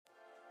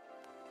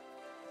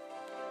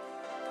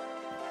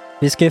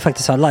Vi ska ju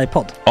faktiskt ha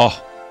livepodd. Ja,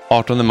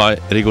 18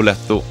 maj,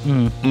 Rigoletto.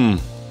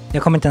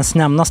 Jag kommer inte ens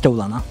nämna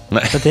stolarna.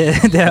 Nej. För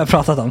det har jag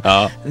pratat om.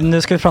 Ja.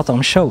 Nu ska vi prata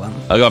om showen.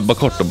 Ja, bara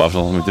kort då, bara för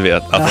de som inte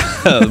vet.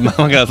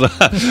 Man kan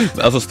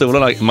alltså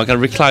stolarna, man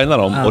kan reclina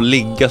dem och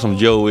ligga som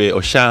Joey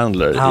och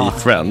Chandler i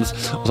Friends.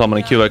 Och så har man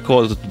en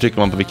QR-kod och så trycker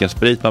man på vilken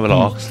sprit man vill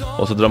ha.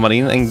 Och så drar man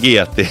in en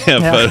GT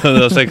för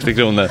 160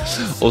 kronor.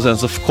 Och sen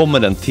så kommer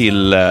den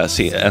till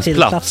ens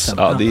plats.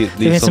 Ja, det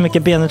finns så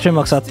mycket benutrymme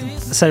också att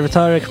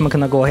servitörer kommer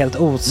kunna gå helt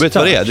ostört. Vet du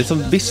vad det är? Det är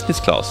som business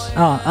class.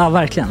 Ja,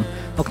 verkligen.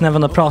 Och när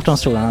man då pratar om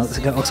stolarna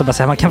så kan jag också bara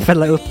säga att man kan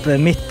fälla upp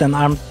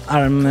mitten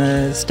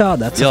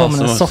armstödet så får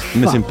man en soffa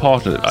med sin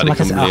partner. Ja, det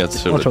kommer bli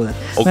helt otroligt.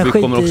 Och men vi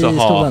kommer också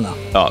stolarna.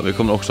 vi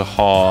kommer också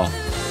ha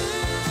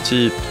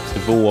typ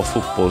 2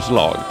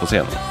 fotbollslag på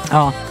scenen.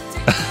 Ja.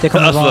 Det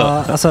kommer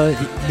vara, alltså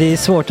det är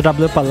svårt att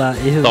rabbla upp alla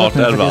i huvudet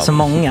nu för det är så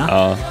många.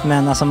 Ja.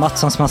 Men alltså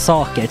Mattssons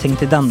massaker, tänk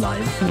till den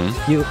live.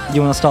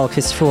 Jonas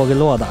Dahlqvists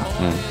frågelåda.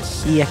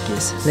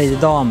 Ekis, Lady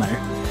Damer.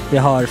 Vi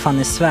har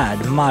Fanny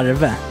Svärd,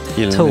 Marve,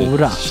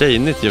 Tora.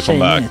 Tjejnytt gör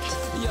comeback.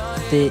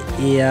 Det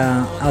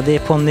är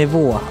på en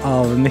nivå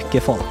av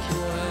mycket folk.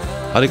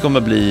 Ja, det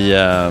kommer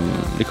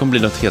bli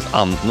något helt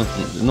annat.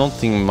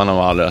 Någonting man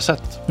har aldrig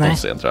sett på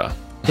scen, tror jag.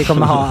 Vi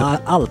kommer ha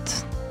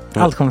allt.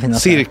 Allt kommer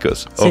finnas.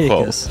 Cirkus.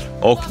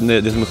 Och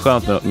det som är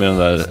skönt med de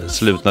där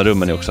slutna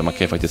rummen är också att man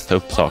kan ju faktiskt ta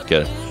upp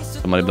saker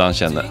som man ibland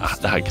känner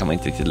det här kan man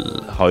inte riktigt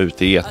ha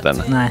ute i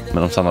etern. Nej.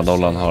 Men om Sanna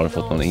Dollan har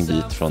fått någon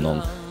invit från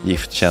någon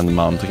giftkänd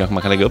man så kanske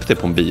man kan lägga upp det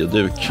på en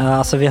bioduk. Ja,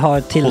 alltså vi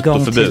har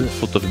tillgång till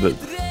fotoförbud.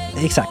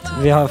 Exakt,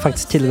 vi har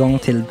faktiskt tillgång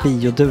till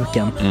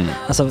bioduken.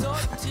 Alltså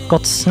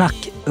gott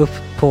snack upp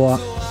på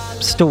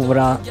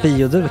stora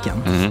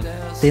bioduken.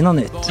 Det är något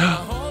nytt.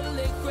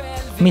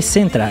 Missa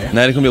inte det här.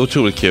 Nej, det kommer bli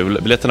otroligt kul.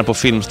 Biljetterna på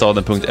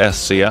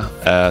filmstaden.se.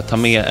 Ta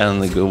med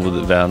en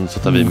god vän så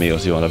tar vi med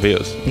oss Johan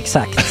Rabaeus.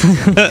 Exakt.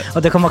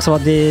 Och det kommer också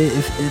vara det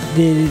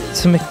är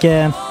så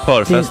mycket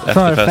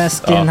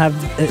förfest i den här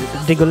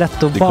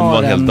Rigoletto-baren. Det kommer vara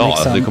en hel dag.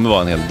 Liksom. Det kommer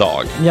vara en hel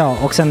dag. Ja,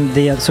 och sen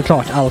det är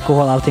såklart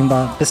alkohol, allting.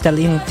 Bara beställ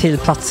in till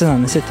platserna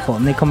ni sitter på.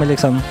 Ni kommer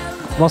liksom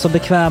vara så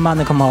bekväma,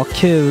 ni kommer ha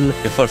kul.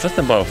 Är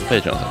förfesten bara för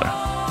Patreon eller?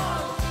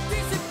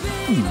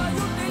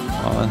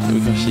 Ja,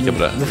 vi kan kika på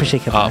det. Vi får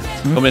kika på det.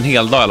 Det kommer en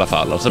hel dag i alla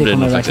fall. Och så blir det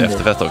någon slags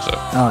efterfest också.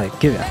 Ja,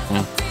 gud ja.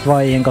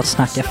 Vad är en gott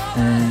snack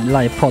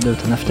livepodd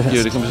utan efterfest?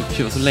 Gud, det kommer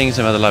bli så länge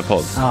sedan vi hade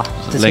livepodd. Ja,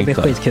 det ska bli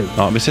skitkul.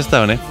 Ja, vi ses där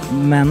hörni.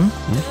 Men,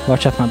 var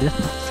köper man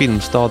biljetterna?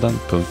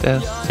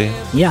 Filmstaden.se.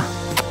 Ja,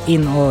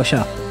 in och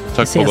köp.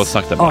 Tack på gott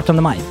snack där.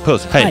 18 maj.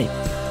 Puss, hej.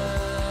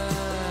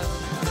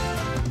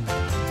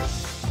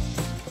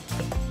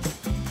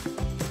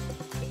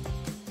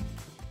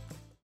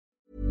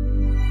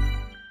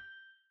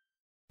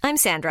 I'm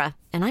Sandra,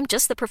 and I'm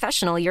just the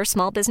professional your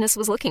small business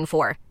was looking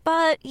for.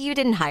 But you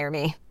didn't hire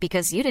me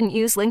because you didn't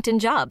use LinkedIn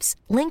Jobs.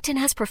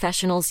 LinkedIn has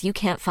professionals you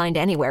can't find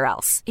anywhere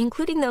else,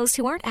 including those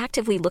who aren't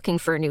actively looking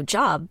for a new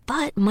job,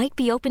 but might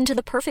be open to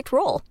the perfect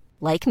role,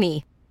 like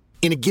me.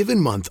 In a given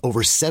month,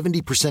 over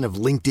 70% of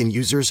LinkedIn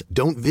users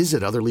don't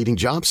visit other leading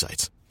job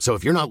sites. So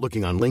if you're not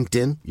looking on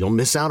LinkedIn, you'll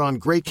miss out on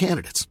great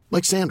candidates,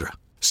 like Sandra.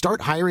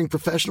 Start hiring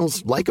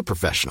professionals like a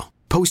professional.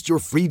 Post your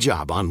free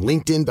job on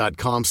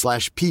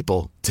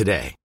linkedin.com/people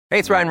today. Hey,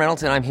 it's Ryan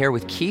Reynolds, and I'm here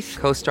with Keith,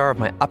 co-star of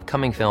my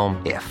upcoming film,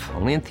 If,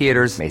 only in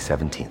theaters May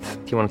 17th.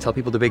 Do you want to tell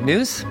people the big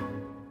news?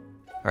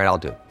 All right,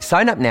 I'll do it.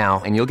 Sign up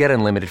now and you'll get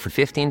unlimited for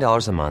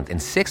 $15 a month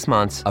and 6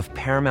 months of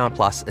Paramount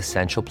Plus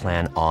Essential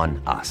Plan on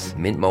us.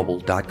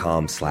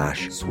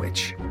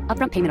 MintMobile.com/switch.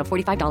 Upfront payment of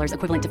 $45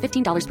 equivalent to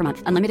 $15 per month.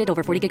 Unlimited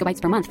over 40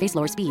 gigabytes per month. Face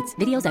lower speeds.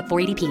 Videos at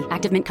 480p.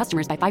 Active Mint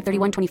customers by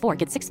 531.24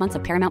 get 6 months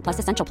of Paramount Plus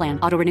Essential Plan.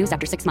 Auto renews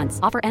after 6 months.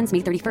 Offer ends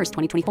May 31st,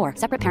 2024.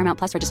 Separate Paramount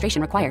Plus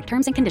registration required.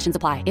 Terms and conditions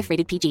apply if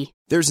rated PG.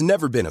 There's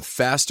never been a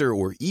faster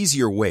or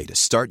easier way to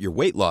start your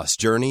weight loss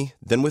journey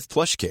than with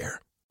PlushCare.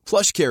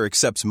 PlushCare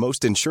accepts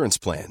most insurance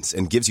plans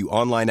and gives you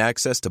online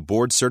access to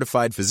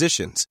board-certified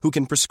physicians who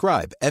can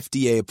prescribe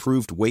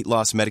FDA-approved weight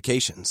loss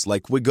medications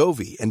like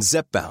Wegovy and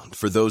Zepbound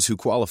for those who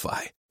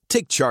qualify.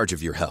 Take charge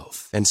of your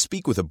health and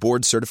speak with a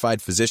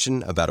board-certified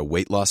physician about a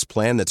weight loss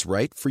plan that's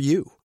right for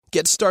you.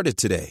 Get started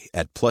today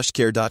at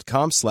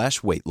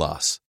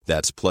plushcare.com/weightloss.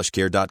 That's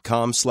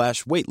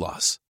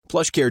plushcare.com/weightloss.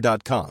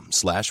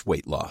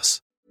 plushcare.com/weightloss.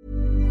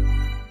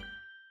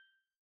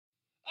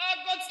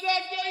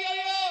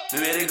 Nu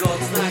är det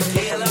gott snack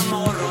hela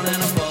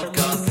morgonen och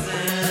podcasten.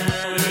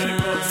 Nu är det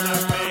gott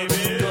snack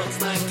baby. Gott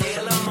snack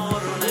hela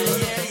morgonen,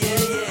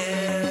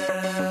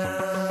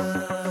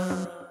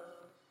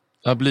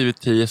 Det har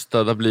blivit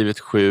tisdag, det har blivit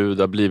 7,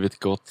 det har blivit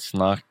gott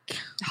snack.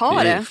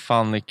 Har det är det?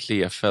 Fanny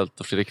Klefelt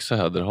och Fredrik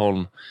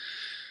Söderholm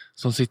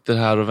som sitter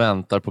här och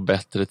väntar på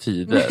bättre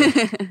tider.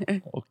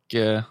 Och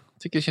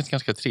tycker det känns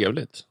ganska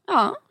trevligt.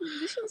 Ja,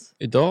 det känns.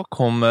 Idag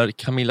kommer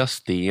Camilla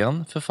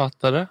Sten,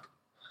 författare.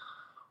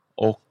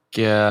 Och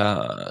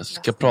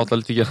ska prata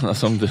lite grann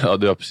som du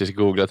har precis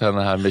googlat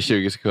henne här med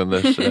 20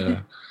 sekunders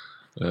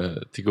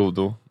till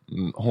godo.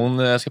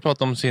 Hon ska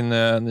prata om sin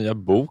nya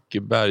bok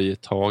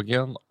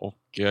Bergetagen och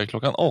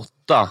klockan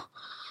 8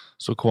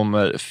 så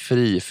kommer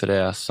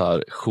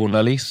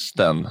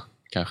frifräsarjournalisten,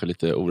 kanske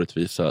lite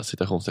orättvisa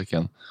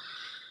citationstecken,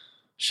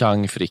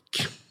 Chang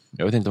Frick.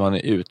 Jag vet inte om han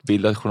är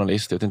utbildad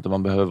journalist, jag vet inte om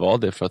han behöver vara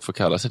det för att få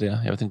kalla sig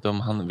det. Jag vet inte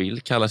om han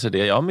vill kalla sig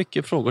det. Jag har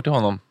mycket frågor till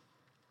honom.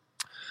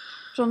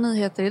 Från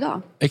Nyheter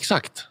idag?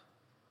 Exakt.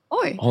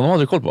 Oj. Honom har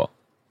du koll på?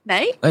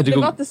 Nej, det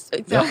var inte...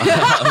 Ja.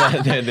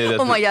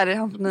 Oh my god, det är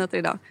han på Nyheter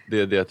idag. Det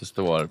är det att det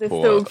står det på...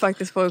 Det stod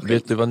faktiskt på...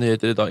 Vet du vad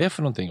Nyheter idag är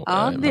för någonting?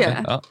 Ja, det är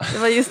det. Ja. Det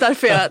var just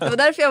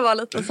därför jag var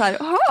lite så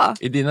här, aha.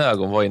 I dina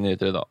ögon, vad är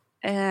Nyheter idag?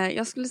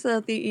 Jag skulle säga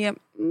att det är...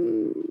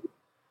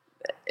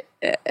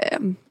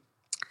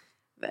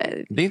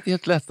 Det är inte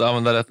helt lätt att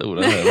använda rätt ord.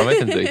 Man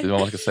vet inte riktigt vad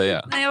man ska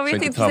säga. Nej, jag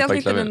vet inte. Så jag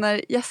tänkte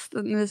när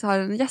vi har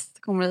en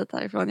gäst kommer hit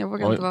härifrån. Jag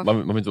vågar inte vara...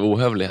 Man vill inte vara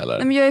ohövlig heller.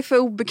 Nej, men jag är för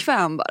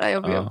obekväm bara.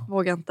 Jag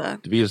vågar inte.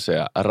 Du vill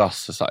säga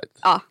rassesajt.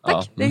 Ja, tack.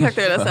 Ja. Det är exakt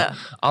det jag vill säga.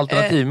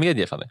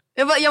 Alternativmedia, Fanny.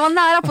 Jag var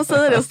nära på att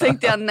säga det och så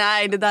tänkte jag,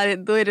 nej, det där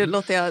då är det,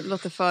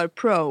 låter för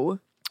pro.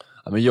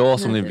 Ja, men jag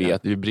som ni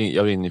vet, jag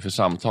brinner för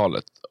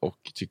samtalet och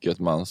tycker att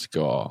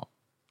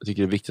jag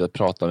tycker det är viktigt att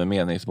prata med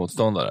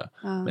meningsmotståndare.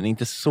 Men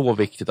inte så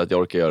viktigt att jag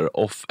orkar göra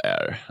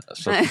off-air.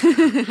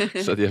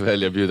 Så att jag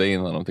väljer att bjuda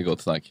in honom till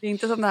Gott Snack. Det är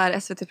inte som det här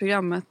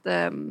SVT-programmet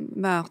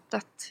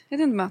Mötet. Heter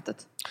det inte Mötet?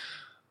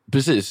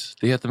 Precis,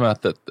 det heter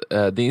Mötet.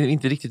 Det är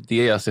inte riktigt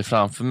det jag ser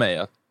framför mig.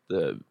 Att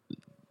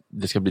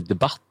det ska bli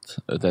debatt.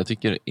 Jag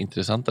tycker det är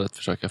intressant att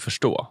försöka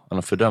förstå än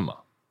att fördöma.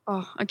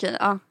 Okej.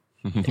 Jag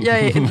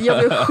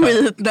blir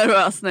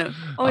skitnervös nu.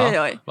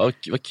 Oj. Vad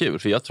kul,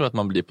 för jag tror att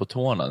man blir på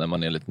tårna när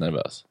man är lite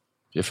nervös.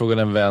 Jag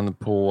frågade en vän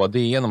på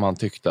DN om han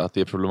tyckte att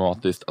det är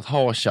problematiskt att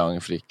ha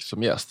Chang Frick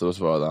som gäst. Och då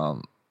svarade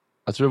han,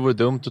 jag tror det vore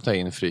dumt att ta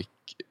in Frick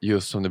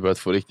just som det börjat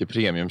få riktig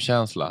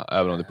premiumkänsla.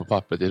 Även om det på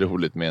pappret är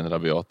roligt med en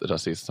rabiat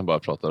rasist som bara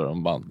pratar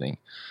om bandning.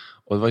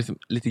 Och det var liksom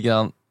lite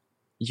grann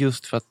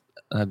just för att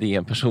den här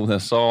DN-personen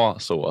sa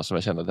så som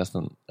jag kände att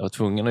nästan jag var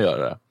tvungen att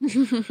göra det.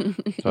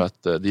 För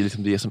att det är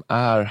liksom det som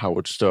är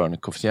Howard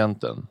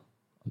Stern-koefficienten.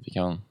 Att vi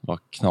kan vara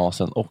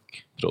knasen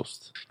och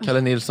prost.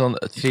 Kalle Nilsson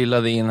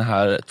trillade in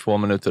här 2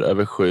 minuter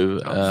över 7.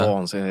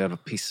 Vansinnigt jävla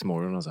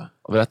pissmorgon och så.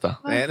 Berätta.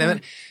 Nej, men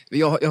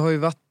jag har ju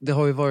varit, det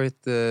har ju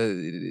varit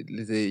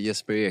lite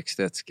Jesper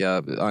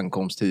Ekstedtska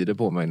ankomsttider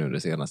på mig nu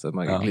det senaste.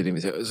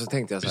 Så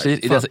tänkte jag så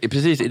här,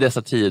 precis i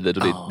dessa tider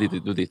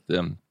då ditt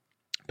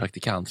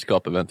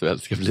praktikantskap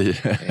eventuellt ska bli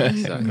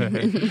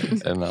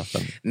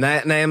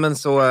nej men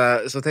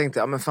så tänkte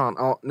jag, men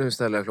fan, nu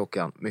ställer jag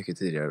klockan mycket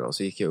tidigare då.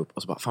 Så gick jag upp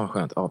och så bara, fan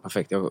skönt,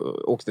 perfekt. Jag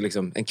åkte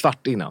liksom en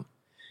kvart innan.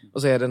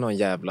 Och så är det någon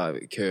jävla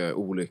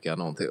olycka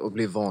någonting och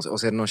blir vansinnigt. Och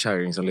så är det någon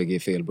kärring som ligger i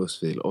fel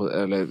bussfil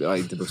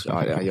inte bussfil,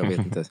 jag vet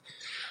inte.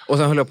 Och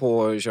sen höll jag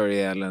på att köra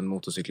ihjäl en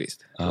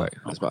motorcyklist. Jag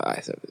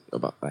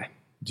bara, nej.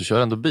 Du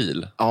kör ändå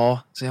bil?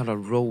 Ja, så jävla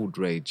road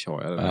rage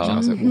har jag. Det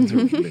känns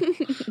otroligt.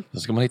 Så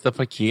ska man hitta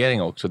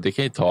parkering också. Det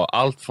kan ju ta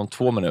allt från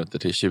 2 minuter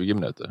till 20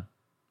 minuter.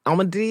 Ja,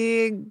 men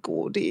det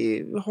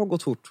har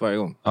gått fort varje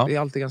gång. Ja. Det är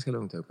alltid ganska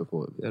lugnt uppe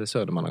på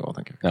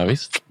Södermannagatan kanske. Ja,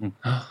 visst.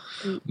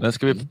 Men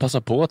ska vi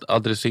passa på att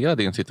adressera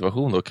din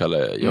situation då,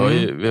 Kalle?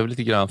 Vi har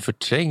lite grann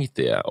förträngt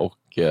det och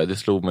det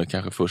slog mig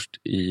kanske först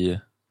i...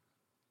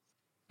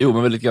 Jo,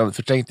 men väldigt grann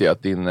förträngt det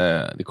att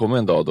det kommer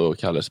en dag då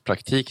Kalles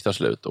praktik tar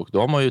slut. Och då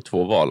har man ju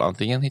 2 val.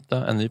 Antingen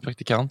hitta en ny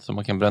praktikant som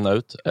man kan bränna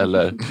ut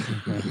eller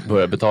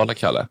börja betala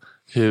Kalle.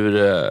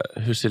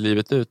 Hur ser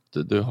livet ut?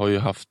 Du har ju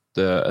haft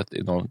ett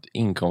enormt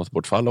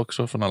inkomstbortfall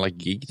också från alla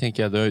gig,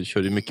 tänker jag. Du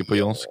kör ju mycket på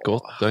John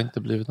Scott. Det har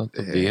inte blivit något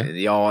av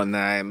det. Ja,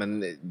 nej,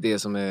 men det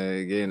som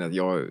är grejen är att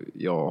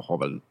jag har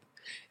väl...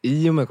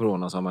 I och med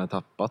corona så har man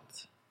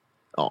tappat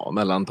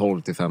mellan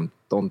 12 till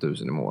 15 000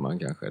 i månaden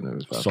kanske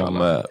nu.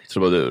 Som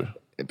trubadur.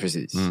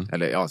 Precis,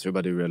 eller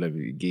trubadur eller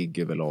gig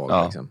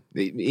överlag liksom.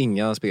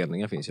 Inga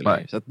spelningar finns ju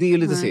längre. Så att det är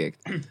lite segt.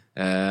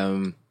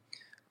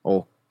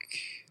 Och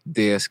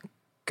det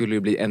skulle ju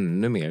bli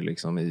ännu mer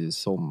liksom i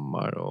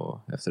sommar och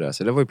efter det.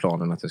 Så det var ju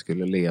planen att jag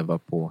skulle leva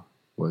på att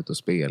gå ut och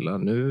spela.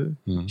 Nu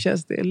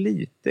känns det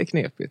lite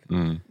knepigt.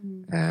 Kan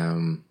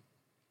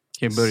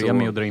ju börja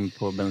med att dra in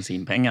på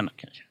bensinpengarna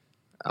kanske.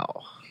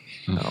 Ja.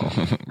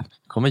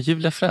 Kommer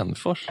Julia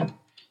Frändfors?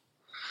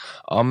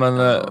 Ja, men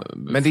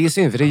det är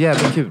synd för det är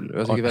jävligt kul.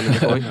 Jag tycker väldigt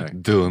mycket om det.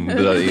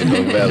 Dundrar in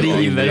och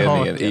väljer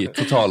inledningen i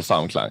total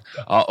samklang.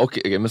 Ja,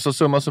 okej, men så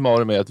summa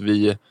summarum är att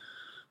vi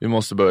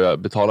måste börja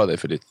betala dig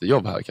för ditt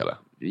jobb här, Kalle.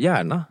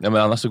 Gärna. Ja,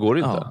 men annars så går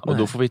det inte. Och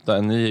då får vi hitta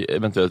en ny,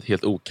 eventuellt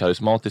helt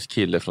okarismatisk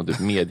kille från typ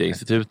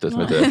Mediainstitutet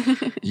som heter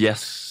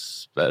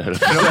Jesper.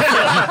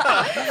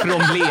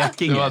 Från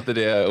Blekinge. Det var inte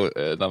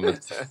det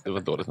namnet. Det var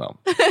ett dåligt namn.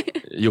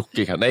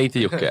 Jocke nej, inte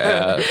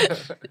Jocke.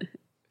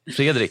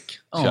 Fredrik.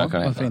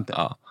 Varför inte?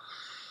 Ja.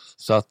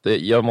 Så att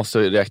jag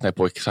måste räkna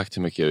på exakt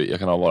hur mycket jag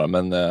kan avvara.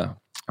 Men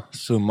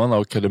summan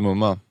av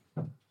kardemumma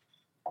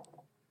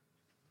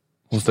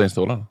hostar in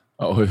stålarna.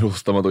 Ja, och hur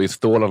hostar man då in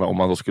stålarna om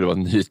man då skulle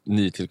vara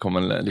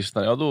nytillkommen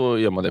lyssnare? Ja, då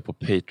gör man det på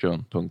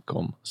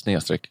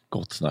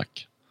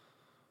patreon.com/gottsnack.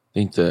 Det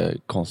är inte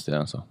konstigt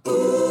än så.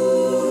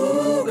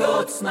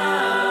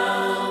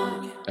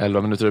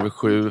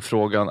 11:07.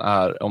 Frågan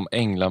är om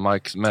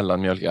Änglamarks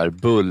mellanmjölk är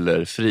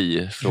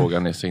bullerfri.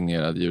 Frågan är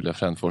signerad Julia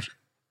Frändfors.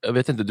 Jag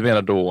vet inte, du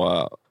menar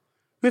då...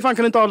 Men fan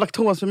kan du inte ha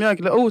laktosmjölk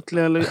eller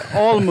Oatly eller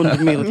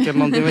almond milk eller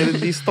någonting? Det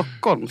är i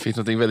Stockholm. Det finns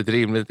något väldigt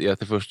rimligt i att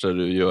det första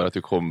du gör att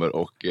du kommer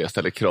och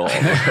ställer krav och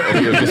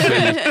är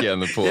besviken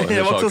på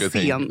hur saker och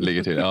ting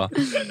ligger till. Ja.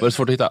 Var det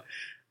svårt att hitta?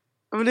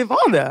 Ja, men det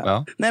var det.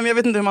 Ja. Nej, men jag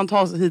vet inte hur man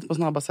tar sig hit på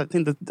snabba sätt.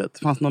 Jag tänkte att det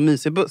fanns någon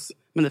mysig buss.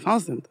 Men det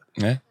fanns det inte.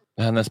 Nej.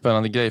 Det hände en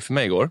spännande grej för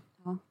mig igår.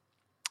 Ja.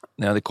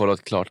 När jag hade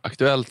kollat klart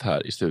Aktuellt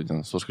här i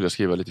studion så skulle jag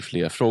skriva lite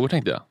fler frågor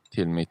tänkte jag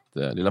till mitt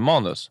lilla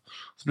manus.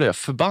 Så blev jag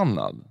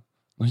förbannad.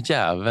 Någon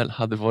jävel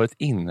hade varit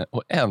inne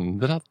och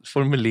ändrat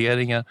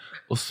formuleringar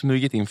och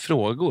smugit in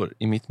frågor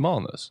i mitt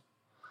manus.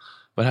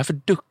 Vad är det här för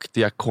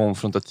duktiga,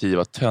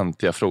 konfrontativa,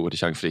 töntiga frågor till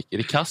Chang Frick? Är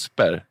det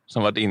Kasper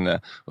som varit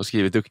inne och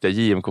skrivit duktiga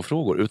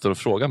JMK-frågor utan att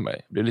fråga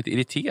mig? Jag blev lite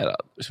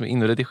irriterad som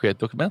inne och redigerat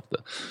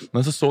dokumentet.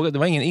 Men så såg jag att det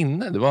var ingen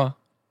inne. Det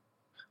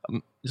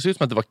såg ut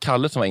som att det var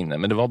Kalle som var inne,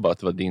 men det var bara att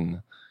det var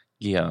din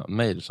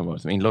Gmail som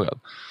var inloggad.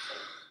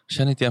 Jag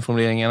känner inte igen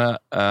formuleringarna.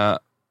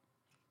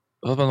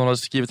 Vad någon hade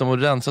skrivit dem och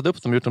rensat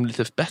upp dem och gjort dem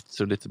lite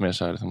bättre och lite mer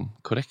så här, liksom,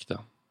 korrekta.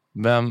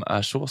 Vem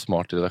är så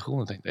smart i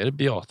redaktionen? Tänkte, är det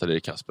Beata eller är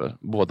det Kasper?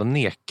 Båda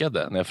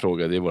nekade när jag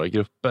frågade i våra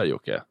grupper,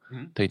 Jocke.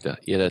 Tänkte,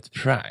 är det ett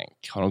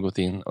prank? Har de gått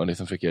in och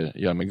liksom försöker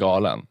göra mig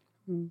galen?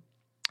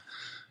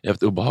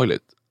 Jävligt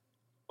obehagligt.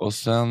 Och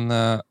sen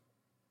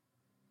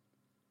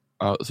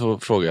så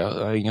frågade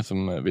jag ingen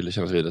som ville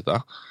kännas vid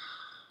detta.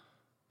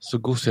 Så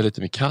gossade jag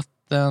lite med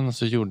katten,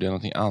 så gjorde jag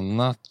någonting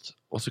annat.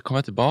 Och så kom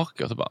jag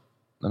tillbaka och så bara,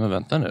 nej men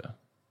vänta nu.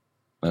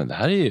 Men det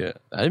här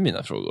är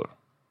mina frågor.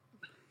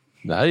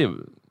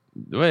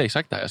 Det var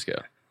exakt det här jag skrev.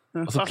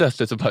 Och så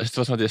plötsligt så bara, det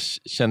var som att jag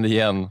kände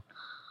igen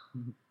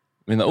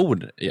mina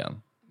ord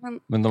igen.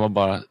 Men de var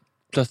bara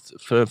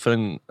plötsligt, för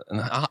en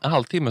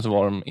halvtimme så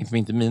var de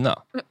inte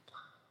mina.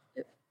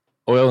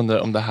 Och jag undrar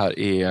om det här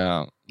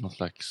är någon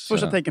slags...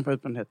 Första tecken på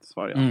utbrändhet,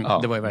 svar jag. Ja,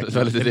 det var ju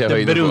verkligen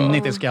det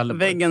brunnit i skallen.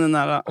 Väggen är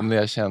nära. Om ni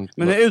har känt...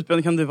 Men hur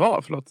utbränd kan du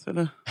vara, förlåt?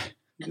 Eller?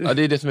 Ja,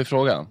 det är det som är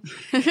frågan.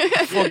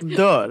 Folk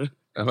dör.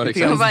 Du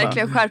har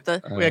verkligen skärpt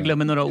dig. Och jag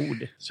glömmer några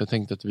ord. Så jag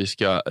tänkte att vi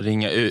ska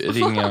ringa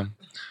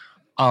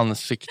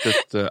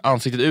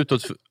ansiktet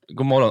utåt.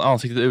 God morgon,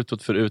 ansiktet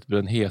utåt för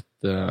utbrändhet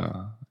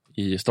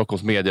i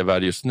Stockholms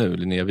medievärld just nu.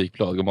 Linnea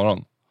Wikblad, god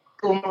morgon.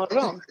 God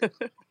morgon.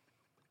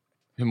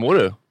 Hur mår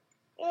du?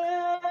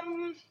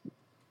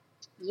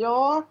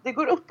 Ja, det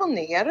går upp och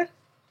ner.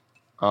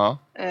 Ja.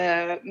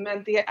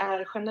 Men det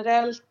är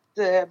generellt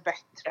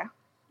bättre.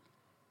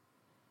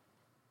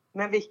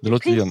 Men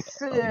vilket piss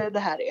det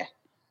här är.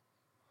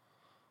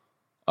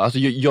 Alltså,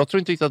 jag tror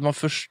inte riktigt att man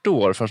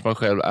förstår förrän man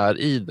själv är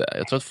i det.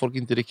 Jag tror att folk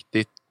inte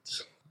riktigt...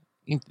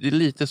 det är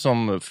lite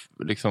som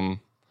liksom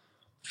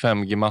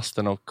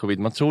 5G-masten och covid.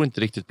 Man tror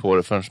inte riktigt på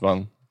det förrän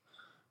man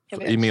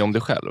är med om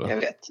det själv. Jag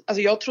vet.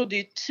 Alltså jag trodde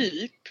ju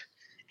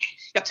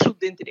jag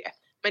trodde inte det.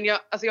 Men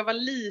jag var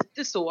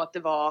lite så att det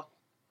var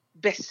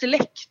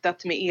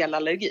besläktat med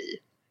elallergi.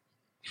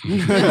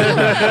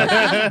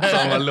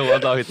 Samma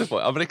låda hittar på.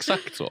 Ja, men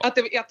exakt så. Att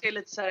det är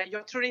lite så här,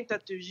 jag tror inte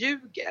att du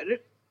ljuger.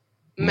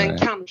 Men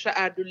kanske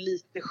är du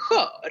lite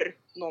skör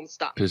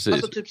någonstans. Precis.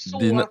 Alltså typ så,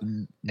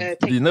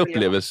 dina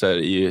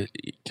upplevelser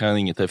kan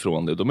inget ta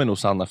ifrån det. De är nog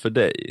sanna för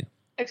dig.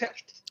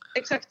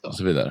 Exakt så. Och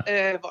så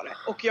vidare. Var det.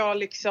 Och jag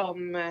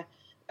liksom...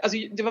 Alltså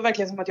det var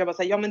verkligen som att jag bara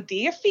säger, ja men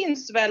det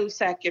finns väl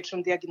säkert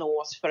som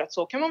diagnos för att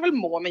så kan man väl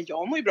må, men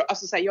jag mår ju bra.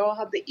 Alltså så här, jag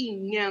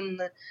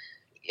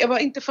var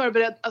inte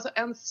förberedd alltså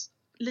ens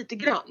lite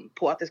grann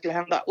på att det skulle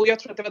hända. Och jag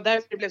tror att det var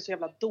därför det blev så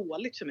jävla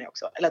dåligt för mig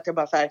också. Eller att jag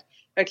bara så här,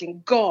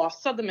 verkligen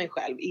gasade mig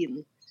själv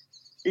in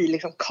i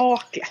liksom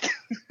kaklet.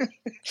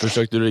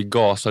 Försökte du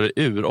gasa dig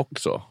ur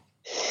också?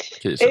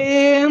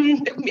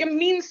 Jag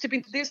minns typ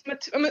inte det som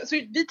så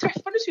vi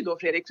träffades ju då,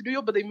 Fredrik, för du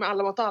jobbade ju med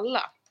Alla mot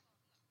alla.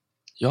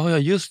 Ja,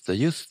 just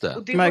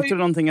det. Märkte du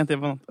någonting att det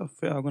var något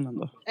för ögonen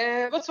då?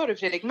 Vad sa du,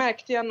 Fredrik?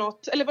 Märkte jag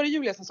något? Eller var det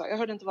Julia som sa? Jag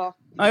hörde inte vad...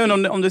 Nej,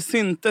 om det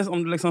syntes,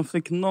 om du liksom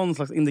fick någon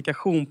slags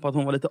indikation på att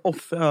hon var lite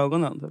off i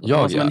ögonen. Typ.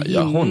 Ja,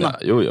 hon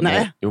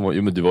är.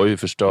 Jo, men du var ju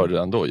förstörd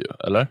redan då ju,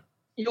 eller?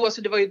 Jo,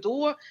 alltså det var ju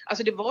då...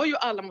 Alltså det var ju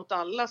Alla mot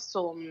alla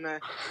som... Nej,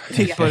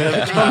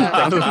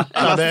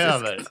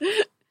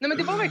 men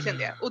det var verkligen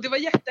det. Och det var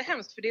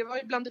jättehemskt, för det var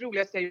ju bland det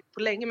roligaste jag gjort på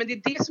länge. Men det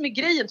är det som är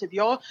grejen, typ.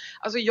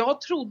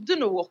 Jag trodde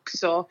nog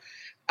också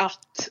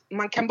att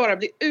man kan bara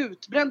bli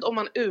utbränd om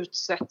man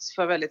utsätts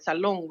för väldigt så här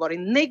långvarig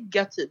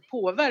negativ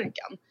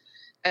påverkan.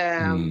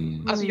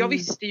 Alltså jag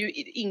visste ju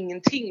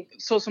ingenting,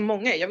 så som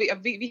många är.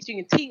 Jag visste ju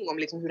ingenting om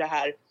liksom hur det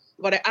här,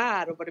 vad det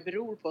är och vad det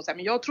beror på.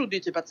 Men jag trodde ju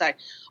typ att så här,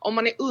 om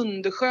man är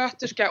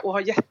undersköterska och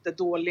har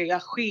jättedåliga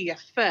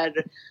chefer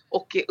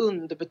och är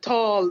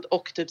underbetald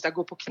och typ så här,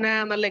 går på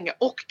knäna länge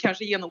och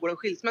kanske genomgår en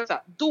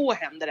skilsmässa, då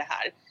händer det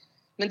här.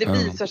 Men det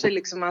visar sig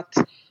liksom att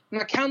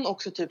man kan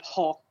också typ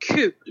ha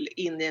kul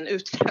in i en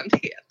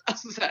utbrändhet.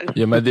 Alltså så här.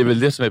 Ja, men det är väl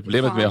det som är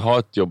problemet med att ha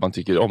ett jobb man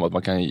tycker om. Att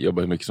man kan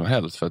jobba hur mycket som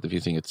helst för att det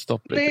finns inget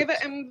stopp. Det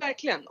är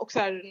verkligen. Och så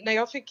här, när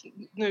jag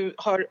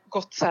har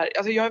gått så här.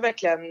 Alltså jag är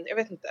verkligen, jag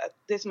vet inte.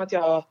 Det är som att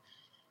jag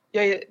det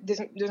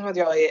är som att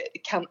jag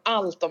kan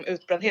allt om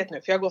utbrändhet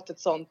nu. För jag har gått ett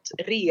sånt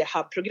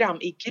rehabprogram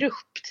i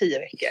grupp 10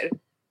 veckor.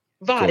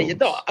 Varje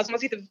dag. Alltså man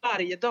sitter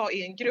varje dag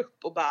i en grupp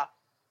och bara,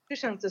 hur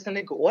känns det sen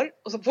igår?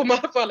 Och så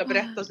får alla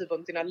berätta typ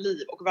om sina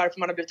liv och varför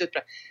man har blivit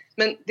utbränd.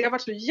 Men det har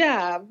varit så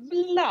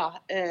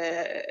jävla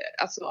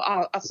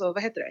alltså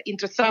vad heter det?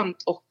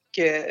 Intressant och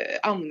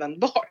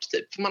användbart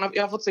typ. För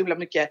jag har fått så himla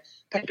mycket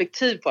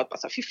perspektiv på att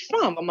bara, fy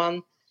fan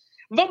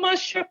vad man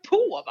kör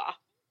på va?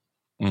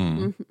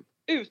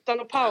 Utan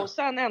att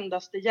pausa en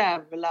endaste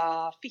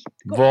jävla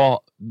fittgång.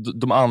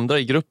 De andra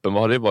i gruppen,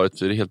 vad har det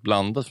varit? Är det helt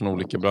blandat från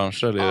olika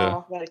branscher? Eller?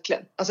 Ja,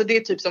 verkligen. Alltså det är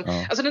typ som,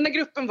 alltså den här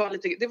gruppen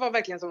det var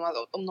verkligen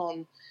som om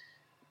någon,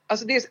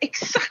 alltså det är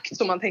exakt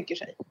som man tänker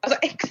sig. Alltså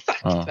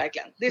exakt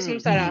verkligen. Det är som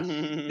så här,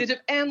 det är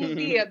typ en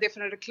vd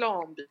för en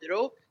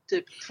reklambyrå,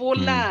 typ 2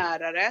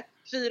 lärare,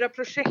 4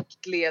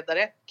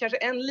 projektledare, kanske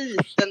en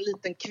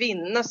liten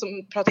kvinna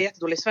som pratar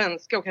jättedålig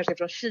svenska och kanske är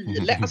från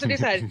Chile. Alltså det är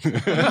så här.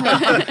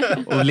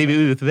 Och blivit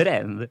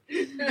utbränd.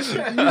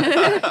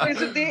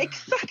 Alltså det är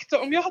exakt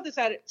så. Om jag hade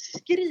så här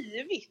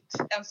skrivit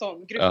en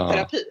sån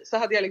gruppterapi så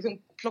hade jag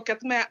liksom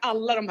plockat med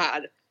alla de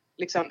här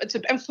liksom,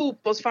 typ en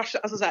fotbollsfarsa,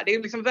 alltså så här, det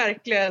är liksom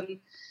verkligen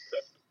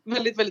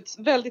väldigt, väldigt,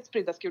 väldigt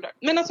spridda skurar.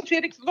 Men alltså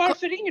Fredrik,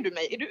 varför ringer du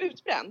mig? Är du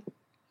utbränd?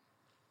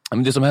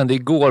 Men det som hände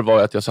igår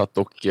var att jag satt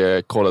och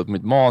kollade på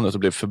mitt manus och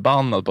blev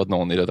förbannad på att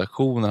någon i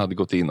redaktionen hade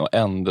gått in och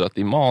ändrat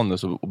i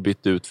manus och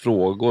bytt ut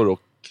frågor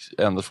och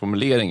ändrat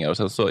formuleringar. Och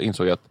sen så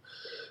insåg jag att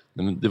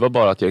det var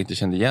bara att jag inte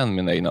kände igen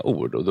mina egna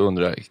ord. Och då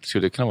undrar jag,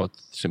 skulle det kunna vara ett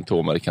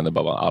symptom eller kan det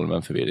bara vara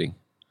allmän förvirring?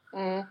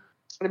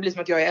 Det blir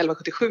som att jag är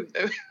 1177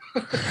 nu.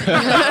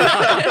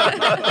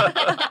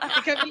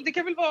 det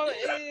kan väl vara...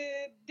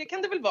 Det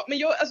kan det väl vara. Men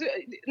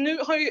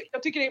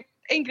jag tycker det är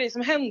en grej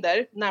som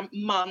händer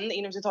när man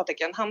inom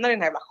citattecken hamnar i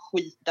den här jävla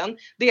skiten.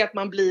 Det är att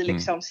man blir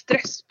liksom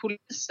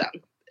stresspolisen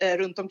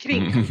runt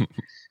omkring.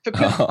 För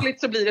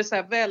plötsligt så blir det så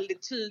här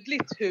väldigt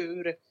tydligt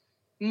hur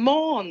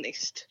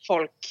maniskt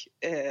folk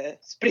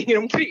springer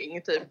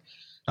omkring typ.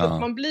 Så att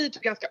man blir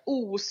typ ganska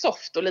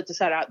osoft och lite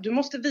så här, du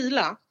måste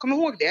vila, kom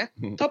ihåg det,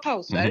 ta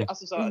pauser.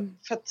 Alltså så,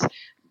 för att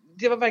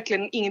det var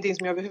verkligen ingenting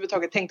som jag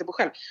överhuvudtaget tänkte på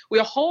själv. Och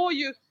jag har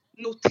ju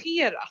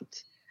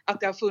noterat att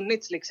det har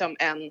funnits liksom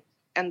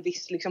en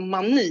viss liksom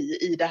mani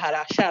i det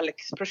här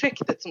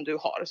kärleksprojektet som du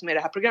har, som är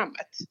det här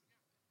programmet.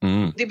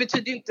 Det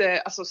betyder ju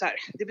inte, alltså så här,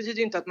 det betyder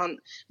ju inte att man,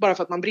 bara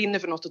för att man brinner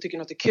för något och tycker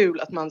något är kul,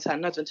 att man så här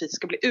nödvändigtvis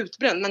ska bli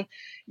utbränd. Men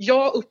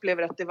jag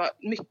upplever att det var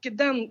mycket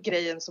den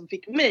grejen som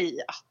fick mig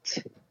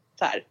att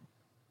så här,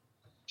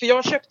 för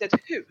jag köpte ett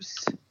hus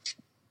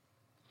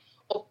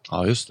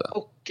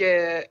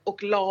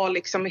och la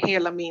liksom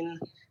hela min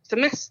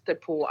semester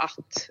på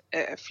att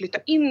flytta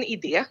in i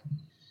det.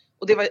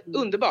 Och det var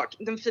underbart.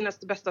 Den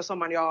finaste, bästa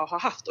sommaren jag har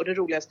haft och det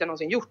roligaste jag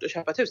någonsin gjort att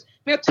köpa ett hus.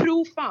 Men jag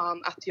tror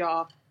fan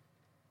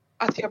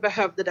att jag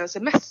behövde den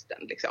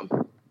semestern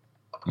liksom.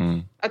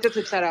 Att jag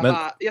typ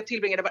såhär, jag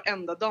tillbringade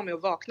varenda dag med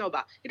att vakna och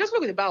bara, idag ska vi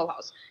gå till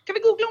Bauhaus. Kan vi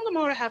googla om de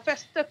har det här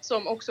festet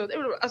som också,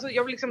 alltså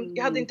jag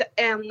hade inte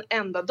en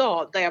enda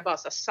dag där jag bara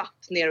så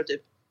satt ner och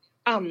typ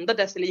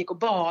andades eller gick och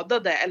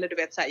badade eller du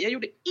vet såhär, jag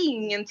gjorde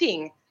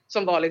ingenting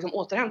som var liksom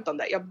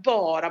återhämtande. Jag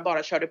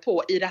bara körde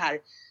på i det här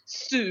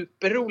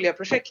superroliga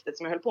projektet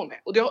som jag höll på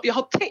med. Och jag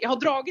har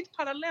dragit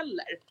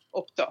paralleller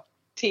också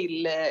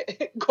till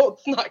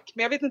Gott Snack,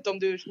 men jag vet inte om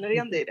du känner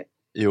igen dig i det.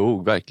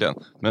 Jo, verkligen.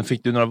 Men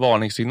fick du några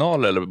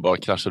varningssignaler eller bara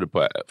kraschade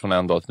du från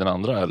en dag till den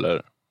andra?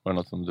 Eller var det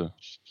något som du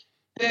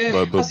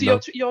började bubbla?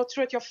 Alltså jag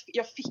tror att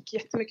jag fick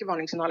jättemycket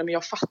varningssignaler, men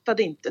jag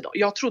fattade inte då.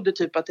 Jag trodde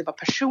typ att det var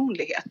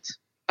personlighet.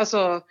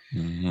 Alltså,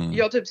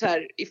 jag typ så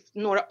här, i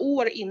några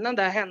år innan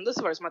det här hände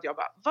så var det som att jag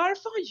bara,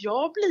 varför har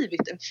jag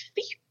blivit en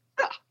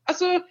fitta?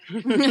 Alltså,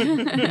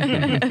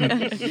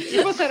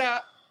 det var så här,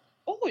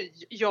 oj,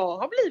 jag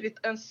har blivit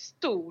en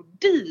stor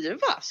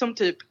diva som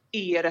typ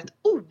är rätt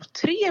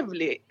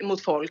otrevlig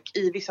mot folk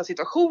i vissa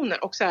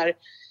situationer. Och så här,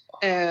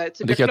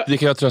 typ det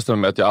kan jag trösta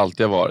mig med att jag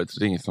alltid har varit.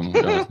 Det är inget som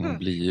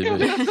blir.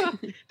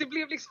 Det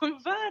blev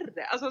liksom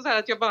värre. Alltså så här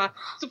att jag bara,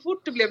 så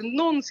fort det blev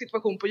någon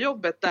situation på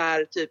jobbet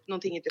där typ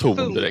någonting inte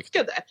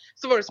funkade,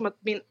 så var det som att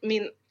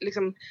min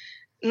liksom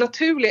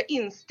naturliga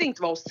instinkt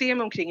var att se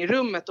mig omkring i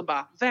rummet och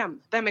bara,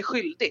 vem är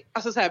skyldig?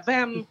 Alltså så här,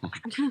 vem?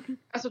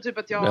 Alltså typ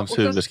att jag... Vems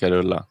huvud ska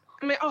rulla?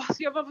 Men alltså,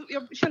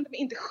 jag kände mig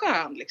inte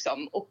skön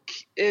liksom. Och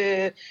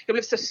jag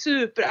blev så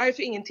superarg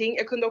för ingenting.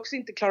 Jag kunde också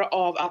inte klara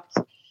av att...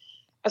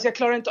 Alltså jag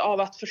klarar inte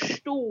av att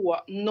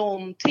förstå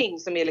någonting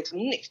som är liksom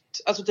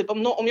nytt. Alltså typ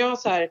om jag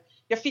så här...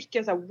 Jag fick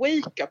en så här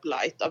wake-up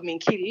light av min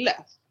kille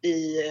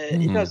i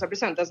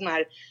födelsedagspresent. En sån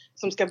här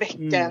som ska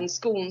väcka en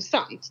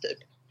skonsamt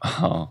typ.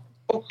 Aha.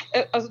 Och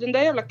alltså den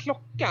där jävla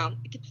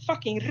klockan, vilket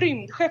fucking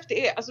rymdskepp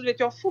det är. Alltså du vet,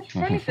 jag har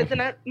fortfarande inte den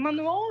här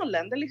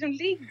manualen, den liksom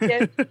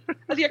ligger.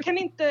 Alltså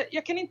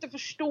jag kan inte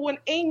förstå en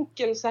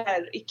enkel så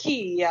här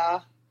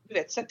Ikea, du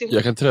vet, sätt ihop.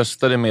 Jag kan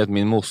trösta dig med att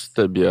min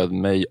moster bjöd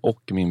mig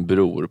och min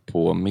bror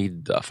på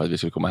middag för att vi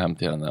skulle komma hem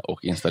till henne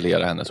och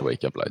installera hennes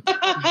wake-up light.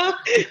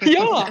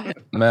 Ja!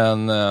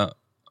 Men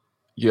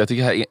jag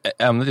tycker det här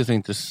ämnet är så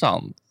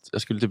intressant.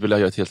 jag skulle typ vilja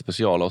göra ett helt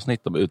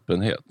specialavsnitt om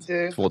utbrändhet.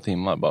 2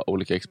 timmar, bara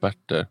olika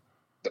experter.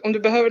 Om du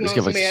behöver någon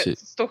som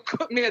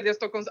är Media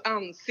Stockholms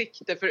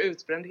ansikte för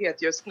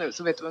utbrändhet just nu,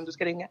 så vet du vem du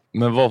ska ringa.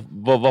 Men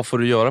vad får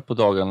du göra på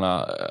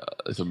dagarna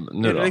liksom,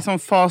 nu då? Är det liksom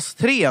fas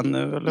 3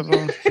 nu? Eller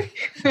vad?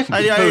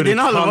 Nej, jag är din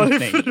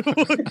allvarlig fråga.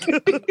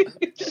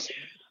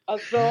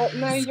 Alltså,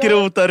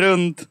 skrota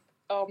runt.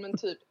 Ja, men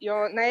typ.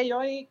 Jag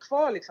är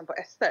kvar liksom på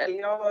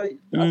SL.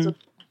 Alltså,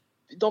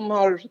 de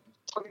har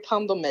tagit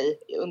hand om mig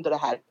under det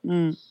här.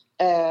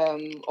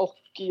 Och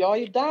jag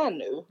är där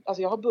nu.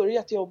 Alltså, jag har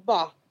börjat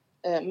jobba.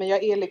 Men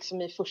jag är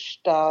liksom i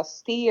första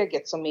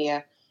steget som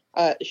är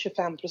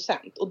 25%.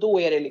 Och då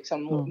är det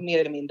liksom mer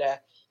eller mindre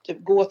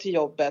typ gå till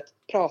jobbet,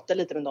 prata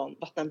lite med någon,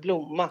 vattna en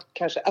blomma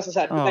kanske. Alltså så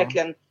här,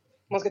 verkligen,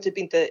 man ska typ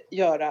inte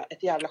göra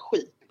ett jävla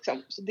skit.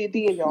 Liksom. Så det är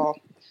det jag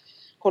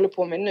håller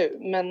på med nu.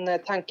 Men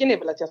tanken är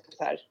väl att jag ska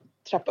så här,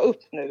 trappa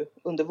upp nu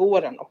under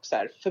våren och så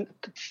här,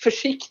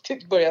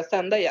 försiktigt börja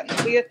sända igen.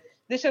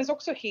 Det känns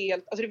också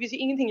helt, alltså det finns ju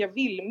ingenting jag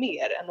vill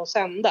mer än att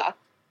sända.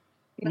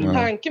 Men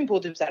tanken på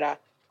typ så här,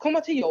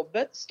 komma till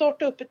jobbet,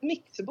 starta upp ett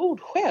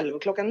mixerbord själv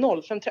klockan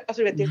 05.30. Alltså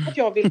du vet, det är att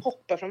jag vill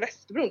hoppa från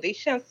Västerbron. Det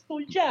känns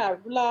så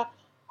jävla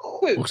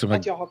sjukt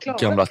att jag har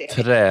klarat gamla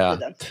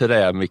det.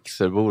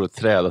 trämixerbord och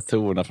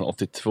trädatorerna från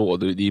 82.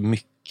 Det är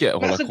mycket att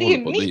hålla alltså,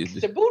 koll på. Det är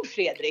mixerbord,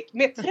 Fredrik,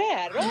 med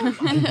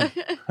träramar.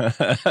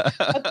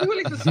 Att du har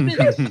liksom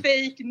spridit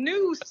fake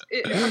news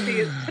att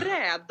det är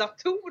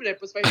trädatorer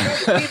på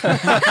Sveriges Radio.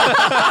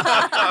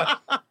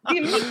 Det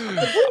är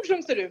mixerbord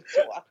som ser ut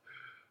så.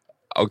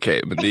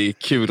 Okej, men det är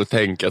kul att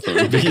tänka så.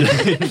 Det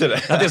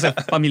är så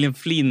familjen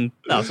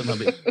Flinta som har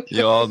blivit.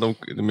 Ja,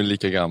 de är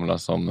lika gamla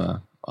som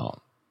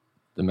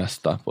det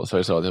mesta på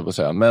Sveriges Radio, på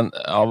säga. Men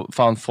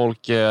fan,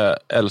 folk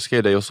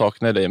älskar dig och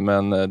saknar dig,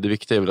 men det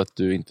viktiga är väl att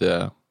du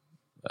inte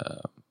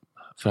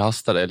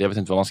förhastar dig. Jag vet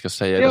inte vad man ska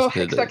säga. Ja,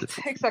 exakt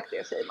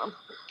det säger man.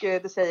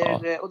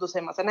 Och, och då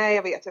säger man så här, nej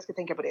jag vet, jag ska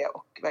tänka på det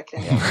och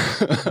verkligen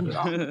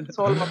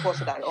så håller man på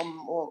så där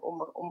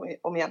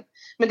om igen.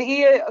 Men det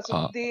är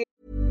alltså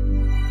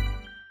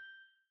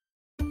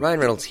Ryan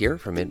Reynolds here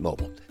from Mint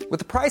Mobile. With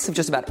the price of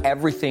just about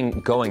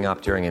everything going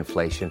up during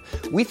inflation,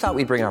 we thought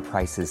we'd bring our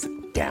prices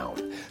down.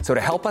 So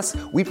to help us,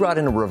 we brought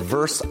in a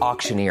reverse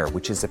auctioneer,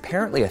 which is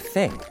apparently a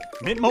thing.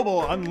 Mint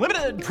Mobile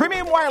Unlimited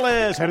Premium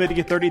Wireless. How to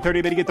get 30, bit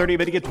to get 30,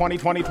 bit to get 20,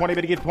 20,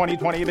 bit to get 20,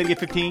 bit to get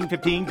 15,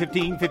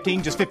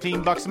 just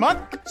 $15 a month?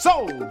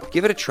 Sold!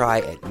 Give it a try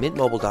at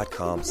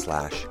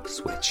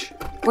mintmobile.com/switch.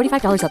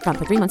 $45 up front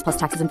for 3 months plus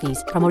taxes and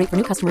fees. Promo rate for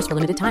new customers for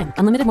limited time.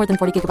 Unlimited more than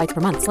 40 gigabytes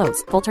per month.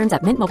 Slows full terms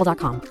at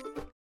mintmobile.com.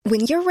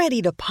 When you're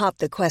ready to pop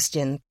the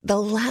question, the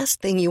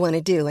last thing you want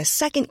to do is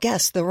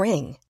second-guess the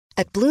ring.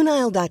 At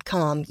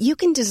BlueNile.com, you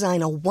can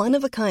design a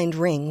one-of-a-kind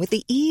ring with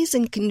the ease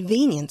and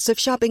convenience of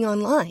shopping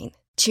online.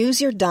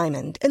 Choose your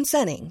diamond and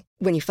setting.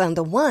 When you find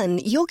the one,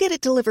 you'll get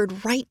it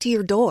delivered right to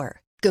your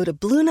door. Go to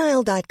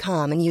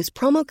BlueNile.com and use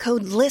promo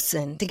code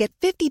LISTEN to get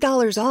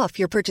 $50 off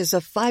your purchase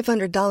of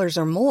 $500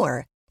 or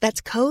more.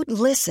 That's code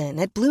LISTEN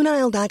at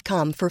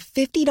BlueNile.com for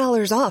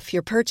 $50 off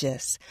your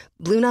purchase.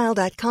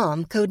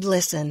 BlueNile.com, code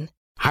LISTEN.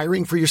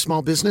 Hiring for your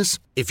small business?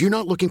 If you're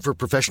not looking for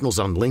professionals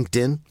on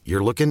LinkedIn,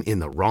 you're looking in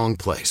the wrong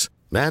place.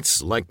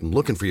 That's like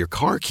looking for your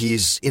car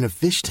keys in a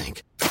fish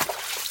tank.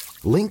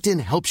 LinkedIn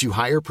helps you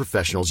hire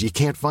professionals you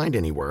can't find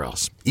anywhere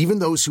else, even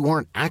those who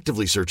aren't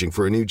actively searching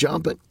for a new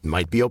job but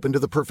might be open to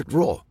the perfect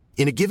role.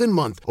 In a given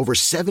month, over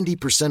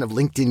 70% of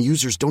LinkedIn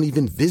users don't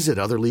even visit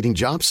other leading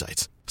job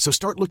sites. So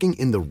start looking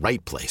in the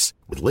right place.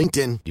 With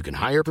LinkedIn, you can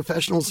hire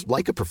professionals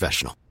like a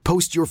professional.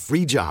 Post your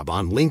free job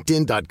on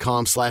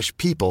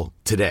linkedin.com/people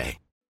today.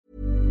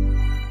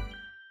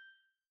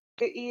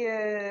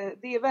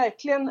 Det är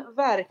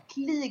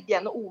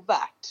verkligen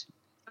ovärt.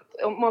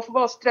 Om man får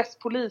vara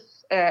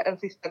stresspolis en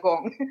sista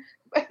gång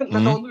när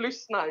någon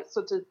lyssnar,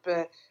 så typ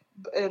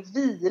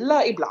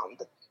vila ibland.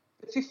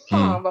 Fy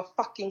fan vad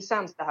fucking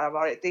sämst det här har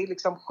varit. Det är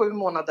liksom 7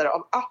 månader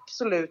av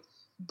absolut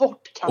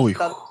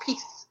bortkastad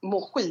piss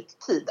och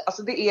skittid.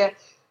 Alltså det är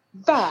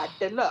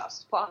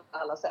värdelöst på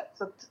alla sätt.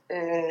 Så att,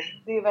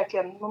 det är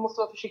verkligen, man måste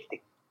vara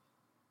försiktig.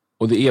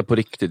 Och det är på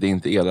riktigt, det är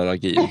inte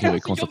elallergi, det kan vi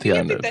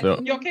konstatera nu.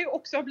 Jag kan ju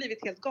också ha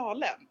blivit helt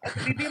galen. Alltså,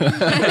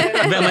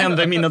 Vem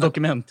ändrar mina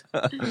dokument?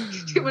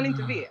 Det man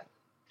inte vet.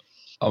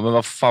 Ja, men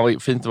vad fan,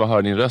 vad fint det var att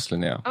höra din röst,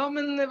 Linnea. Ja,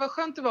 men vad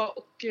skönt det var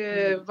och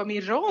vara med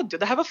i radio.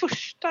 Det här var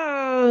första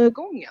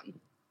gången.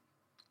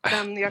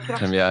 Men jag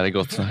premiär är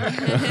gott snack.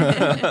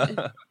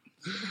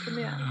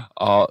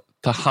 Ja,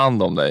 ta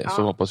hand om dig,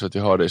 så hoppas vi att vi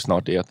hör dig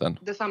snart i etern.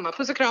 Detsamma,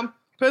 puss och kram.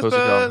 Puss och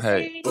kram,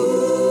 hej.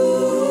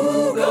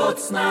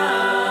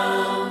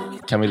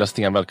 Camilla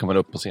Sten, välkommen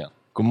upp på scen.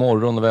 God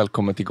morgon och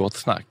välkommen till Gott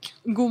Snack.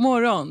 God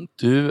morgon.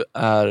 Du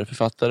är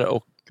författare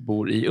och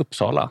bor i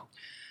Uppsala.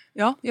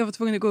 Ja, jag var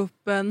tvungen att gå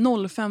upp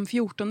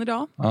 05.14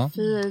 idag. Ja.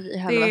 Fy i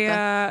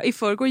helvete. I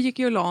förrgår gick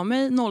jag och la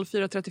mig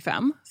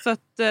 04.35. Så att,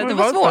 det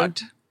var svårt.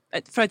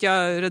 För att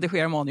jag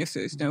redigerar manus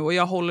just nu och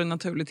jag håller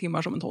naturligt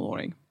timmar som en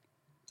tonåring.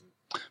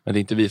 Men det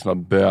är inte vi som har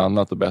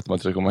bönat och bett om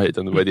att du ska komma hit.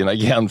 Utan det var din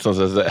agent som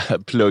så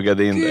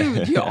pluggade in Gud,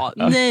 det. ja.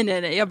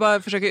 Nej. Jag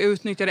bara försöker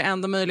utnyttja det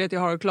enda möjlighet jag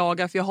har att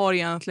klaga. För jag har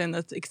egentligen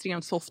ett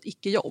extremt soft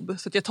icke-jobb.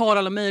 Så att jag tar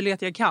alla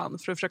möjligheter jag kan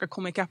för att försöka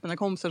komma ikapp mina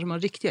kompisar som har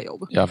riktiga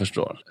jobb. Jag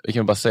förstår. Vi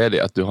kan bara säga det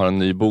att du har en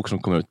ny bok som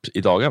kommer ut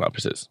i dagarna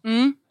precis.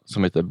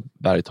 Som heter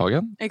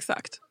Bergtagen.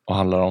 Exakt. Och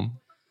handlar om?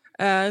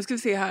 Ska vi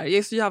se här. Jag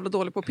är så jävla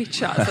dålig på att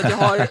pitcha. Så att jag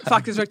har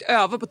faktiskt försökt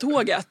öva på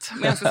tåget.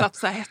 Men jag satt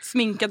så här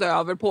sminkad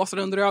över, påsar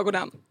under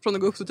ögonen. Från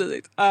att gå upp så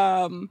tidigt.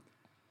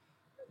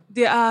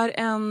 Det är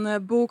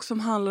en bok som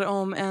handlar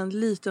om en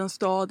liten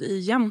stad i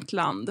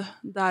Jämtland.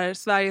 Där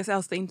Sveriges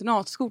äldsta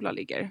internatskola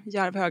ligger.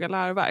 Järvhöga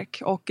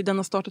läroverk. Och den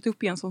har startat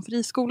upp igen som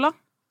friskola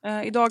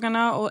i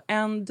dagarna. Och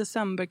en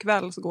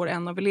decemberkväll så går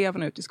en av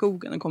eleverna ut i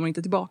skogen och kommer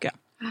inte tillbaka.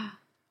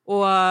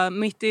 Och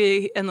mitt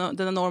i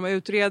den enorma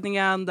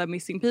utredningen där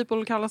Missing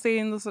People kallas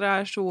in och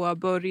sådär, så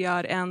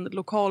börjar en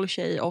lokal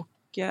tjej och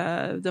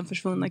den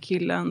försvunna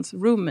killens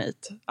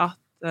roommate att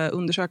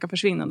undersöka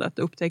försvinnandet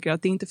och upptäcker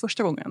att det inte är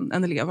första gången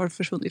en elev har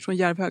försvunnit från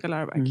Järvhöga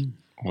läroverk.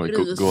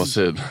 Oj,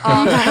 gåshud.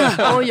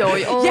 Oj.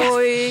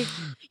 Yes.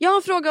 Jag har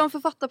en fråga om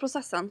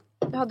författarprocessen.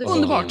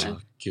 Underbart.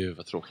 Gud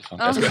vad tråkigt.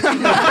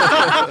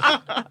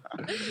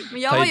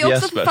 Men jag har ju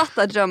också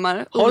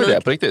författardrömmar. Har du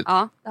det på riktigt?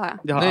 Ja, det har jag.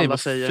 Det har alla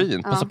tjejer.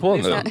 Fint, passa på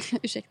nu.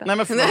 Ursäkta. Nej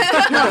men det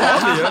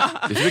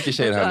är så mycket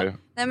tjejer här nu.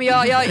 Nej, men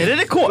jag... Är det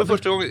rekord? För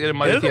första gången är det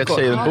majoritet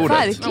tjejer runt bordet.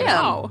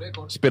 Verkligen.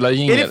 Wow. Spela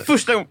jingel. Är det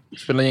första gången?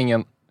 Spela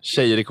jingeln.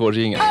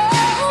 Tjejrekordjingel.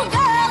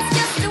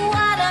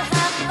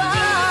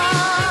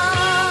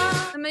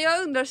 Men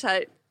jag undrar så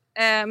här.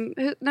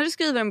 När du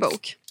skriver en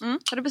bok,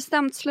 har du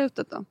bestämt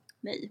slutet då?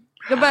 Nej.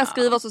 Du börjar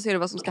skriva och så ser du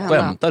vad som ska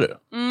hända. Skämtar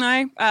du?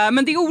 Nej,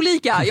 men det är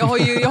olika. Jag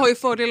har ju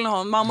fördelen att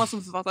ha en mamma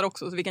som författar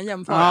också, så vi kan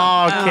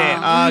jämföra. Okej.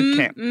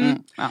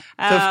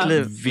 Tufft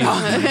liv.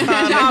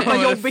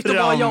 Jävla jobbigt att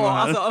vara jag.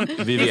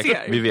 Alltså,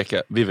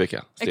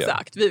 Viveka.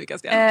 Exakt, Viveka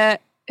Sten.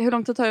 Hur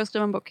lång tid tar det att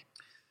skriva en bok?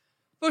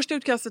 Första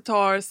utkastet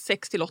tar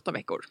 6-8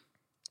 veckor.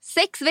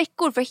 6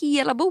 veckor för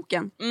hela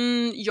boken?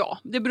 Ja,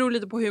 det beror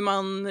lite på hur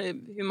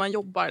man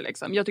jobbar.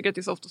 Liksom. Jag tycker att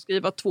det är så ofta att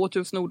skriva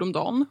 2000 ord om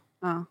dagen.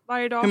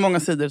 Varje dag. Hur många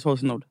sidor är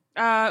 2000 ord?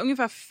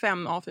 Ungefär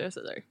 5 A4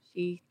 sidor.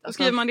 Shit, då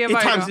skriver man det i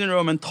varje dag. Times New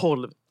Roman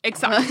 12.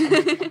 Exakt,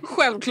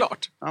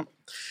 självklart. Ja.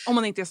 Om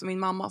man inte är som min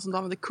mamma som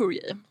använder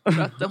Courier.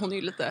 För att hon är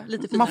ju lite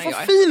finare. Man får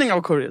feeling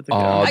av Courier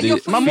tycker jag.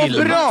 Man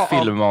mår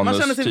bra. Man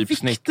känner sig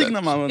viktig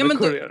när man använder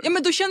Courier. Ja,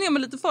 men då känner jag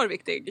mig lite för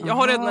viktig. Jag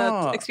har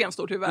redan ett extremt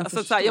stort huvud.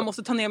 Så jag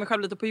måste ta ner mig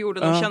själv lite på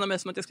jorden och känna mig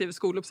som att jag skriver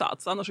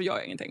skoluppsats. Annars så gör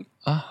jag ingenting.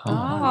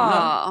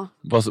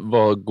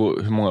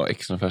 Hur många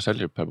extra ungefär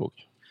säljer du per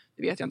bok?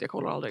 Det vet jag inte, jag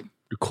kollar aldrig.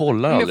 Du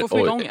kollar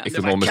aldrig?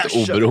 Ekonomiskt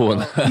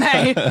oberoende.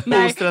 Nej,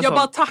 jag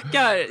bara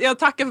tackar. Jag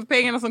tackar för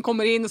pengarna som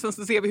kommer in och sen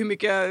så ser vi hur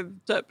mycket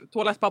typ,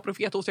 toalettpapper och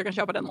fetaost jag kan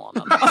köpa den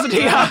månaden. Alltså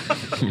det.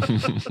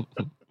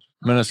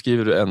 Men när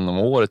skriver du en om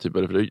året typ?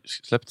 Eller för du har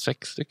släppt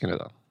 6 stycken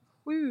redan?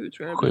 7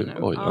 tror jag det blir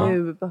nu.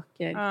 7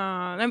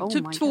 böcker.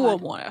 Typ 2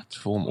 om året.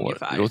 2 om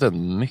året. Det låter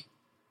mycket.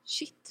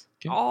 Shit.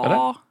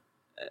 Ja.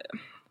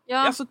 Ja.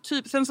 Alltså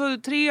typ, sen så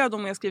 3 av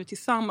dem jag skrivit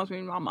tillsammans med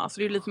min mamma. Så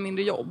det är lite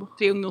mindre jobb.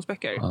 3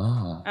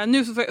 ungdomsböcker.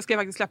 Nu så ska jag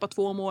faktiskt släppa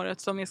 2 om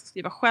året som jag ska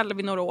skriva själv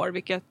i några år.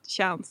 Vilket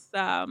känns...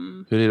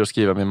 Hur är det att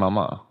skriva med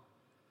mamma?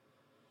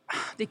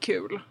 Det är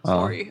kul.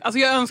 Sorry. Alltså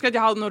jag önskar att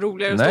jag hade någon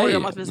roligare story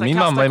om att vi min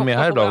mamma är med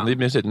här ibland. Det är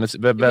mysigt.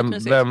 Men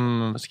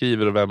vem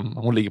skriver och vem...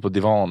 Hon ligger på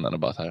divanen och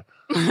bara så här.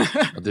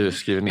 Och du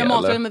skriver ner. Jag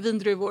matar med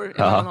vindruvor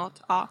eller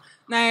något. Ja.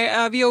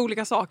 Nej, vi har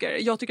olika saker.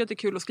 Jag tycker att det är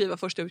kul att skriva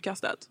första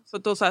utkastet. Så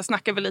då så här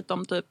snackar vi lite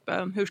om typ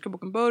hur ska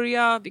boken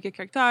börja? Vilka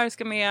karaktärer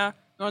ska med?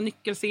 Några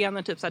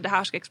nyckelscener. Typ så här, det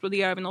här ska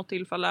explodera vid något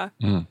tillfälle.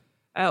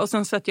 Och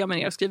sen sätter jag mig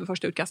ner och skriver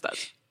första utkastet.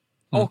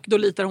 Och då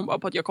litar hon bara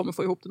på att jag kommer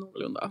få ihop det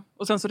någorlunda.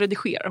 Och sen så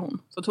redigerar hon.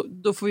 Så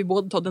då får vi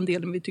båda ta den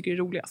delen vi tycker är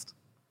roligast.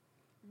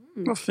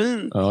 Vad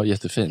fint. Ja,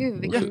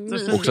 jättefint.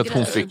 Gud, också att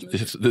hon fick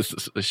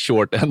the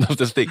short end of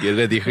the stick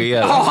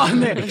redigera.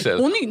 Hon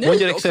är nöjd. Hon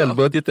gör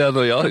Excel-budgeten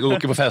och jag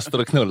åker på fester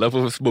och knullar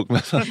på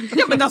bokmässan.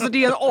 Ja, men alltså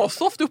det är en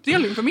asoft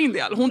uppdelning för min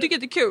del. Hon tycker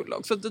att det är kul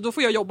också. Då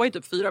får jag jobba i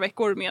typ 4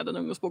 veckor med en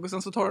ungdomsbok och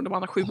sen så tar hon de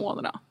andra 7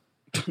 månaderna.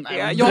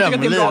 Jag tycker att det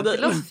är en bra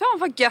deal. Fan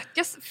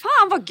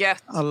vad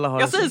gött.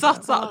 Jag säger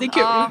satsa, det är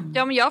kul.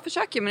 Ja, men jag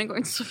försöker men det går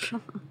inte så bra.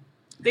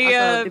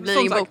 Det blir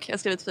ingen bok, jag har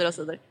skrivit 4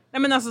 sidor.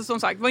 Nej men alltså som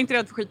sagt, var inte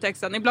rädd för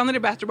skittexten. Ibland är det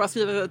bättre att bara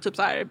skriva typ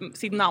så här,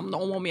 sitt namn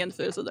om och om igen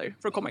 4 sidor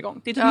för att komma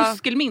igång. Det är typ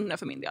muskelminne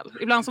för min del.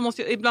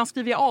 Ibland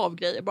skriver jag av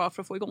grejer bara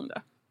för att få igång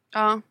det.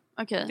 Ja,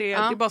 okej. Det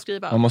är bara att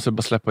skriva. Man måste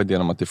bara släppa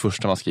idén om att det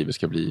första man skriver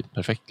ska bli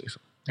perfekt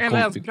liksom.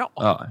 Eller bra.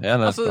 Ja,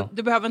 alltså,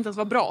 det behöver inte ens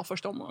vara bra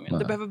första omgången.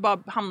 Det behöver bara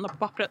hamna på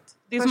pappret.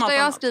 Det är första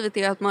jag har skrivit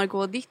är att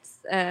Margot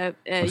Dietz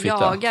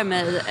jagar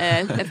mig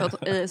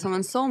som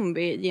en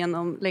zombie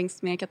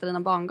längs med Katarina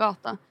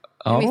Bangata.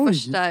 Det är mitt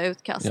första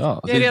utkast.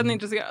 Ja, jag är redan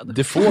intresserad.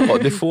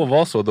 Det får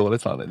vara så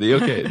dåligt, Fanny. Det är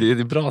okej. Det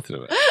är bra till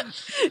och med.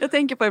 Jag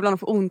tänker på ibland att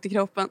få ont i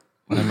kroppen.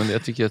 Nej, men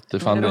jag tycker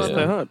att Fanny...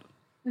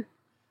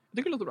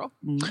 Det låter bra.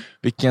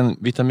 Vilken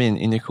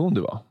vitamininjektion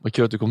du var. Vad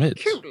kul att du kom hit.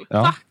 Kul,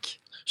 tack.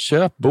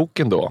 Köp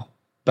boken då.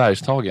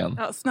 Bergstagen.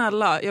 Ja,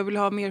 snälla, jag vill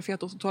ha mer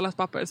fetaost och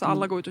toalettpapper så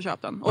alla går ut och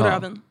köper den. Och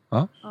rödvin.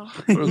 Ja.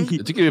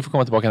 Jag tycker vi får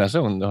komma tillbaka nästa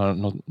gång du har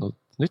något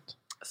nytt.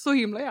 Så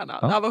himla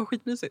gärna. Det här var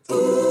skitmysigt.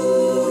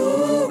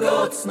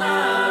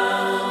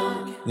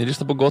 Ni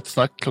lyssnar på Gott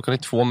Snack. Klockan är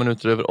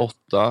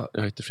 7:02.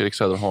 Jag heter Fredrik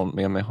Söderholm.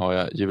 Med mig har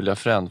jag Julia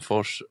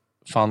Frändfors,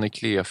 Fanny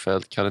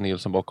Klefelt, Kalle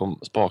Nilsson bakom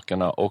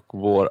spakarna och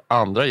vår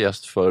andra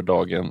gäst för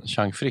dagen,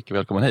 Chang Frick.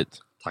 Välkommen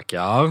hit.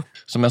 Tackar.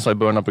 Som jag sa i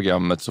början av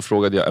programmet så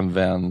frågade jag en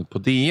vän på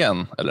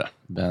DN, eller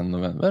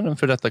vän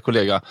för detta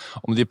kollega,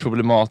 om det är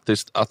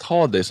problematiskt att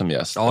ha dig som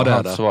gäst. Ja, det är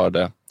han det.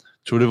 Svarade,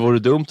 tror det vore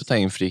dumt att ta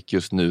in Frick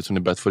just nu som ni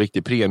börjat få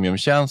riktig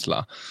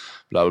premiumkänsla.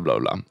 Bla bla bla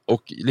bla.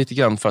 Och lite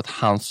grann för att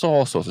han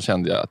sa så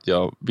kände jag att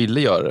jag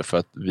ville göra det för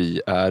att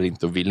vi är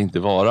inte och vill inte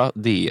vara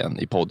DN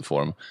i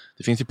poddform.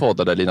 Det finns ju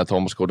poddar där Lina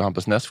Thomsgård och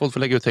Hampus Nessvold får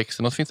lägga ut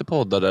texten och så finns det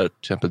poddar där till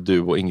exempel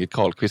du och Ingrid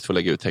Carlqvist får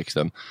lägga ut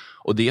texten.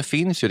 Och det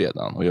finns ju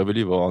redan och jag vill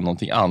ju vara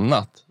någonting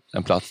annat.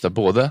 En plats där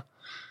både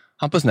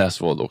Hampus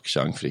Nessvold och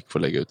Chang Frick får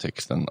lägga ut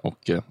texten och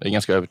jag är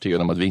ganska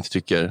övertygad om att vi inte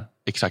tycker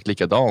exakt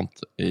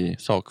likadant i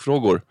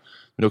sakfrågor.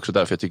 Men det är också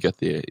därför jag tycker att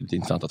det är lite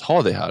intressant att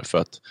ha det här. För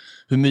att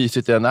hur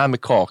mysigt det än är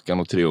med Kakan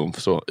och Triumf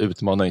så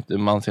utmanar inte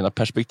man sina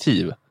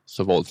perspektiv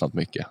så våldsamt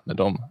mycket när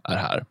de är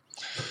här.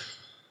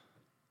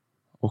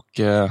 Och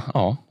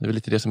ja, det är väl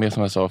lite det som är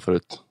som jag sa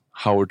förut.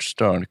 Howard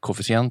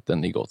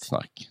Stern-koefficienten i Gott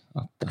Snack.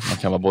 Att man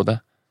kan vara både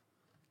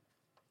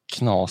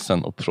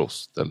knasen och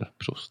prost eller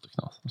prost och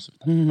knasen och så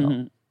vidare.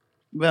 Ja.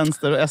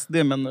 Vänster och SD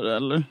menar du,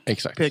 eller?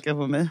 Exakt. Peka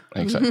på mig.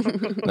 Exakt.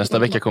 Nästa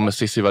vecka kommer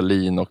Cissi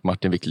Wallin och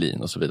Martin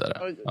Wiklin och så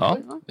vidare. Ja,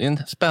 det är en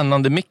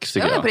spännande mix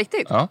tycker jag. Ja, på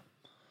riktigt. Ja.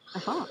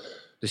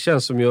 Det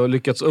känns som jag har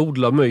lyckats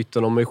odla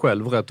myten om mig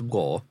själv rätt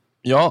bra.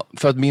 Ja,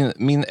 för att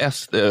min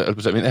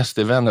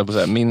SD-vän,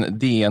 min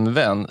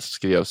DN-vän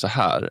skrev så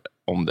här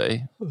om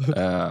dig.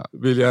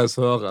 Vill jag ens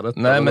höra det?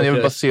 Nej, men jag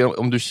vill bara se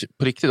om du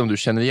på riktigt om du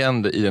känner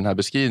igen dig i den här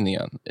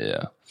beskrivningen.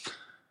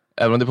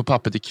 Även om det på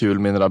pappret är kul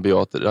med en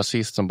rabiat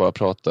rasist som bara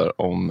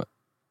pratar om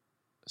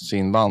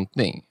sin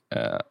bantning.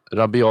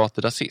 Rabiat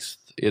rasist,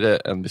 är det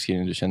en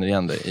beskrivning du känner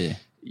igen dig i?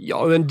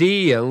 Ja, men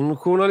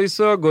DN-journalists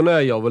ögon är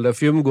jag väl.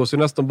 Därför umgås ju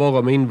nästan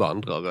bara med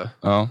invandrare.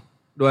 Ja.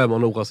 Då är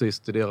man nog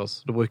rasist i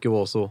deras. Det brukar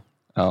vara så.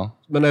 Ja.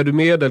 Men är du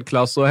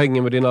medelklass och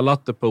hänger med dina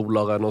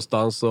lattepolare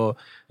någonstans och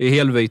är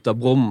helvita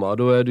Bromma,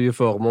 då är det ju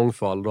för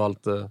mångfald och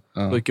allt.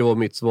 Brukar vara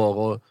mitt svar.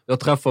 Och jag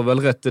träffar väl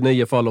rätt i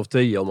 9 fall av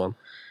 10 om man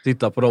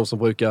tittar på de som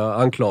brukar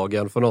anklaga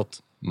en för något.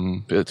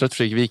 Jag tror att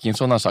Fredrik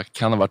Wikingsson har sagt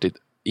kan ha varit ett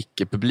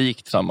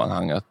icke-publikt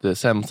sammanhang att det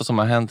sämsta som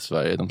har hänt i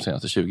Sverige de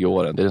senaste 20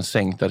 åren det är den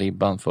sänkta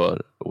ribban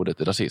för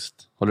ordet rasist.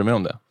 Håller du med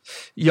om det?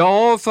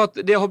 Ja, för att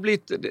det har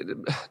blivit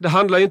det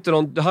handlar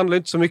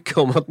inte så mycket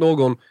om att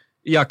någon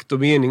i akt och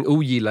mening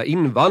ogillar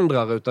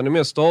invandrare utan det är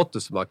mer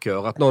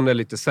statusmarkör att någon är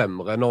lite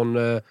sämre, någon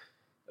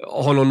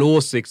har någon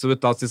åsikt som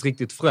inte alls är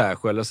riktigt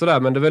fräsch eller sådär,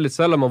 men det är väldigt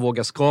sällan man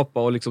vågar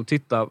skrapa och liksom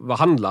titta vad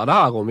handlar det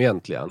här om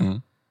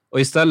egentligen. Och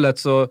istället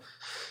så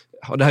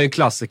ja, det här är en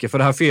klassiker, för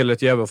det här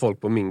felet gör även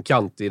folk på min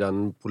kant i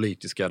den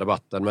politiska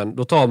debatten. Men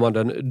då tar man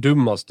den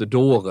dummaste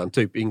dåren,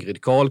 typ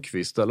Ingrid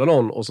Carlqvist eller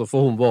någon, och så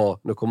får hon vara,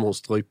 nu kommer hon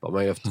strypa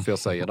mig efter för jag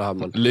säger det här.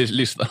 Men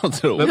lyssna och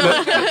tro. Men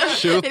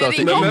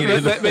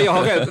jag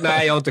har rätt,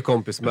 nej jag är inte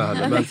kompis med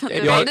henne. Men du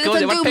är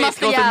den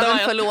dummaste jäveln,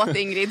 förlåt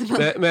Ingrid.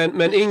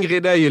 Men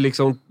Ingrid är ju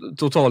liksom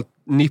totalt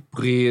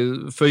nipprig,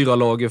 4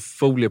 lager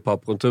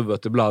foliepapper runt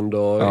huvudet ibland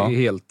och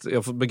helt,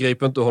 jag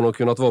begriper inte hur hon har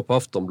kunnat vara på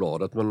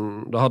Aftonbladet,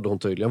 men det hade hon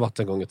tydligen varit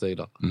en gång i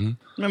tiden.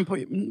 Men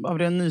av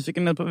det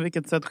nyfikenhet, på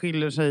vilket sätt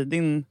skiljer sig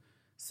din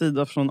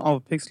sida från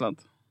avpixlat?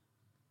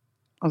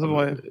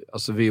 Alltså,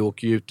 alltså vi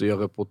åker ju ut och gör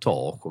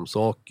reportage om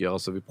saker,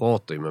 alltså vi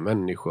pratar ju med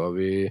människor,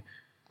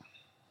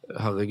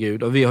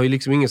 herregud, och vi har ju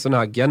liksom ingen sån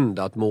här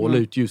agenda att måla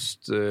ut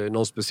just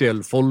någon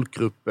speciell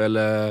folkgrupp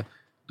eller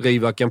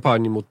driva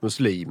kampanj mot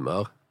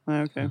muslimer.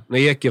 Nej, okay. När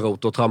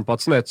Ekeroth har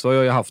trampat snett så har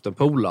jag ju haft en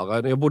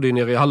polare. Jag bodde ju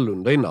nere i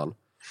Hallunda innan.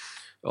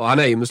 Och han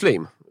är ju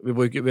muslim.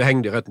 Vi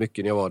hängde rätt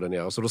mycket när jag var där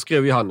nere. Så då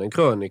skrev ju han en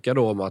krönika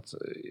då om att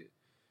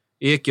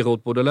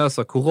Ekeroth borde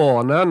läsa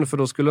Koranen, för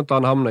då skulle inte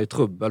han hamna i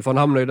trubbel. För han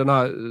hamnade i den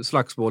här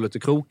slagsmålet i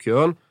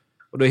Krokön.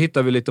 Och då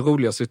hittade vi lite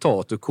roliga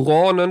citat ur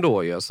Koranen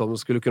då, ja, som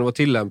skulle kunna vara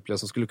tillämpliga,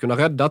 som skulle kunna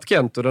rädda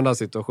Kent ur den här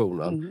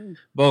situationen.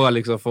 Bara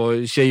liksom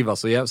för att kiva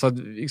så att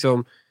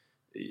liksom...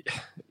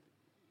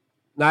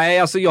 Nej,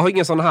 alltså jag har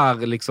ingen sån här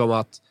liksom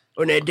att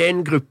nej,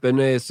 den gruppen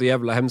är så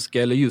jävla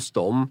hemska eller just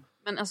dem.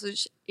 Men alltså,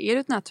 är du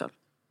ett nättroll?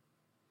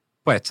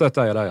 På ett sätt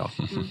är jag där, ja.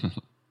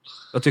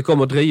 Jag tycker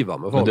om att driva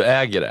med folk. Men du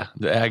äger det.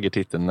 Du äger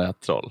titeln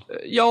nättroll.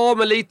 Ja,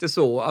 men lite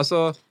så.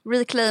 Alltså...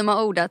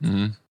 Reclaima ordet.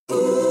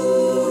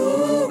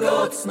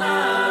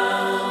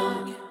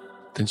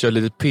 Tänkte köra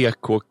lite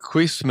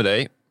PK-quiz med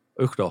dig.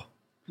 Usch då.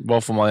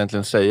 Vad får man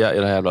egentligen säga i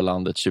det här jävla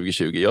landet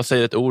 2020? Jag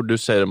säger ett ord, du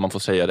säger om man får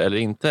säga det eller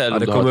inte. Eller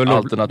det du har ett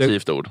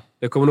alternativt ord.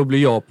 Det kommer nog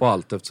bli ja på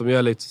allt, eftersom jag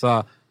är lite så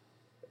här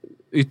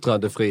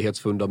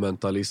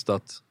yttrandefrihetsfundamentalist.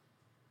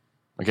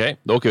 Okej,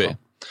 då åker vi.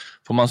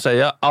 Får man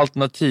säga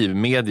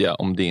alternativmedia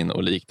om din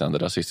och liknande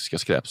rasistiska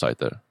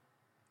skräpsajter?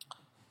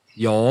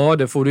 Ja,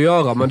 det får du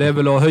göra, men det är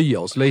väl att höja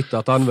oss lite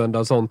att använda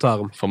en sån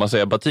term. Får man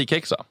säga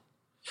batikhexa?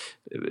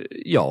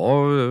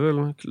 Ja,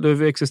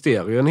 det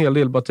existerar ju en hel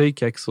del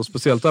batikhexor,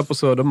 speciellt där på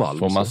Södermalm.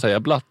 Får man säga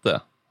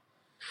blatte?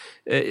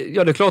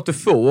 Ja, det är klart det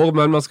får,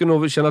 men man ska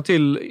nog känna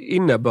till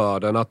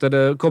innebörden att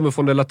det kommer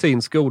från det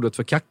latinska ordet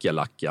för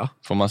kackerlacka.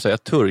 Får man säga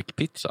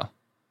turkpizza?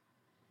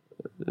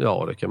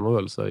 Ja, det kan man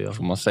väl säga.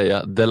 Får man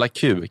säga della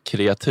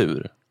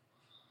Q-kreatur?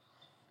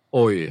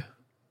 Oj,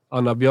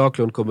 Anna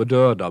Björklund kommer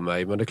döda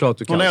mig, men det är klart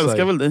du kan säga. Hon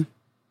älskar väl dig?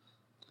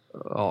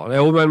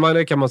 Ja, men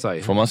det kan man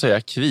säga. Får man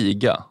säga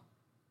kviga?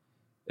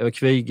 Ja,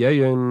 kviga är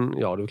ju en...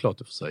 Ja, det är klart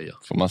du får säga.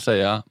 Får man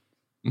säga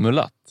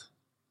mulatt?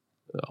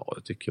 Ja,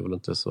 det tycker jag väl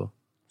inte så.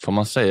 Får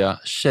man säga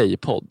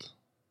tjejpodd?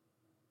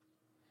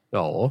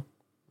 Ja.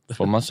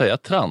 Får man säga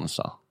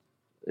transa?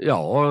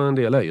 Ja, en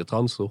del är ju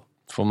transor.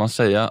 Får man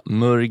säga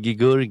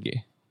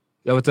murgi-gurgi?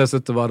 Jag vet ens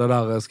inte vad det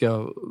där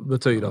ska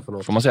betyda för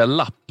något. Får man säga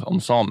lapp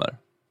om samer?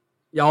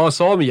 Ja,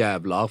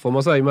 samjävlar får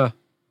man säga med.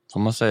 Får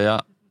man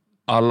säga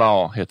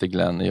Allah heter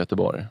Glenn i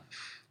Göteborg?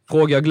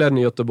 Fråga Glenn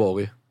i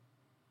Göteborg.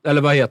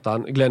 Eller vad heter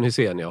han? Glenn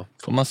Hysén, ja.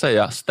 Får man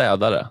säga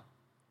städare?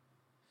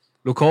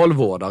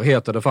 Lokalvårdare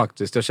heter det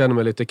faktiskt. Jag känner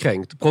mig lite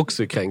kränkt.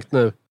 Proxykränkt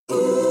nu.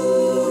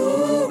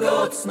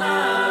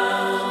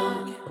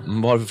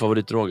 Vad har du för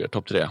favoritdroger?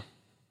 Topp 3?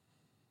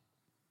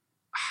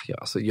 Ja,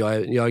 alltså, jag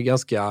är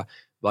ganska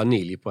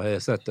vanilj på det här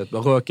sättet.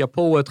 Man röka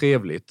på är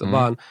trevligt.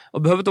 Man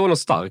behöver inte vara något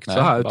starkt så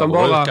här. Utan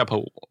bara röka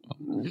på.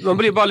 Man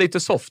blir bara lite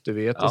soft, du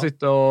vet. Och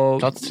sitta och...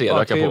 Plats 3,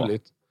 röka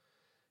trevligt.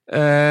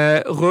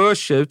 På.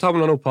 Rödtjut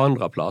hamnar nog på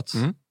andra plats.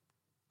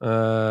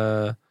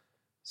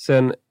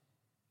 Sen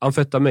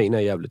amfetamin är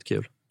jävligt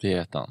kul. Det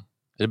är ettan.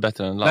 Är det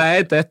bättre än lapp? Nej,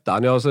 inte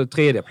ettan. Jag har så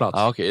tredje plats.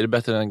 Okej. Är det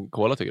bättre än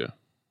cola, tycker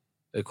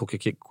du?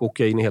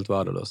 Kokain är helt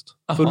värdelöst.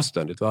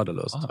 Fullständigt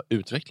värdelöst.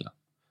 Utveckla.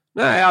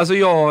 Nej, alltså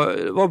jag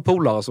var en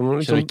polare som...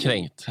 Liksom, känner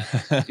kränkt?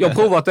 jag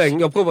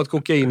har provat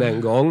kokain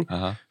en gång.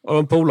 Och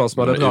en polare som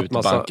hade dratt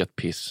massa... Utbankat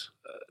piss.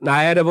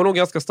 Nej, det var nog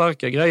ganska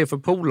starka grejer för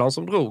polaren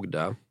som drog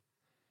det.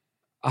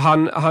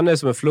 Han är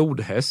som en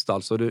flodhäst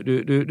alltså.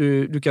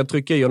 Du kan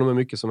trycka i honom hur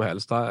mycket som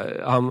helst.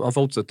 Han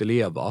fortsätter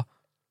leva.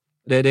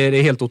 Det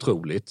är helt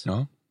otroligt.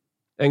 Ja.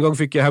 En gång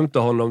fick jag hämta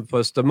honom på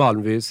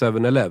Östermalm vid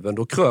 7-Eleven.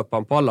 Då kröp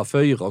han på alla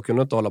 4 och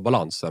kunde inte hålla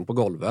balansen på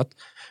golvet.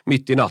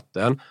 Mitt i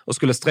natten. Och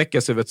skulle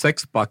sträcka sig över ett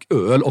 6-pack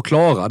öl. Och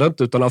klarade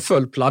inte utan han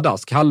föll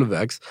pladask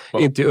halvvägs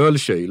in till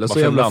ölkylen.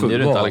 Varför namnger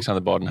du inte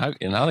Alexander Bard i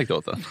den här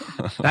anekdoten?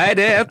 Nej,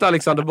 det är inte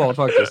Alexander Bard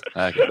faktiskt.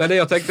 Men det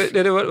jag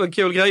tänkte, det var en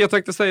kul grej. Jag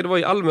tänkte säga, det var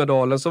i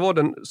Almedalen så var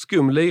det en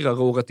skum lirare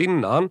året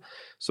innan.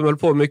 Som höll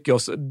på mycket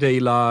att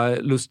dela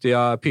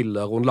lustiga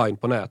piller online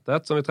på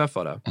nätet som vi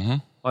träffade.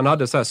 Han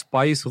hade så här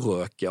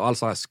spice-röke och all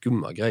så här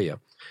skumma grejer.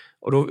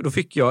 Och då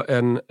fick jag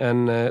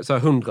en så här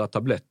 100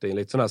 tabletter i en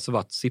lite sån här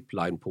svart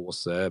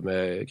zipline-påse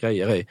med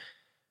grejer i.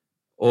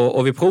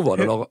 Och vi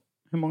provade några...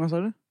 Hur många sa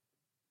du?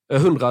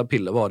 100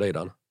 piller var det i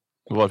den.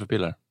 Vad var det för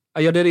piller?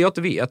 Ja, det är det jag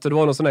inte vet. Det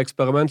var någon sån här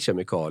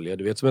experimentkemikalie,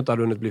 du vet, som inte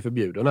hade hunnit bli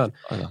förbjuden än.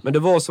 Men det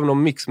var som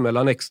någon mix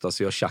mellan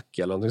ecstasy och chack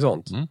eller någonting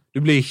sånt. Du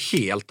blir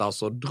helt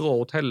alltså, dra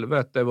åt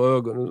helvete.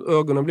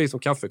 Ögonen blir som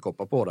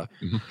kaffekoppar på det.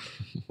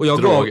 Och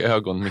jag gav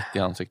ögon mitt i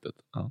ansiktet.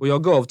 Ja. Och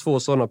jag gav 2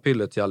 sådana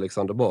piller till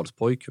Alexander Bards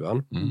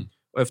pojkvän.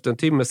 Och efter en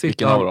timme sitter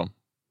Vilken av dem?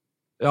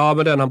 Ja,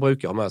 men den han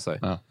brukar ha med sig.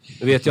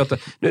 Det vet jag inte.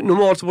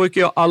 Normalt så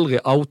brukar jag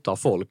aldrig outa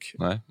folk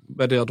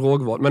med deras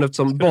drogval. Men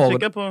eftersom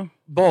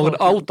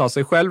Bard outar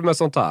sig själv med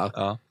sånt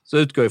här så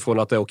utgår jag ifrån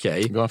att det är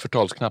okej. Vi har en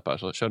förtalsknapp här,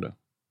 så kör du.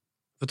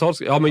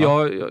 Ja, men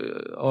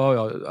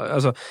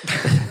alltså...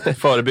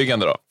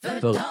 Förebyggande då?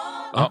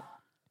 Ja.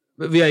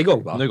 Vi är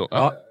igång, va? Nu är igång,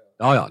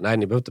 ja. Nej,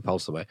 ni behöver inte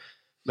pausa mig.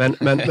 Men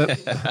den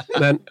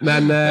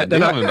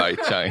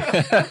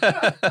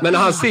här... men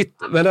han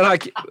sitter... Men den här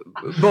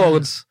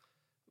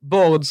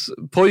Bards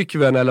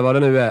pojkvän eller vad det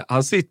nu är,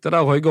 han sitter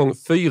där och har igång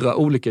 4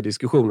 olika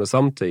diskussioner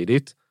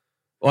samtidigt.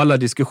 Och alla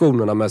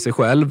diskussionerna med sig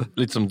själv.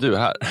 Lite som du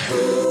här.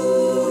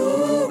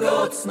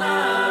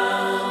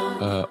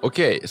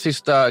 Okej,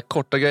 sista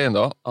korta grejen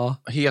då.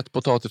 Het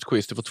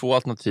potatisquiz. Du får 2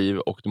 alternativ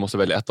och du måste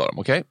välja ett av dem,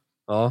 okej?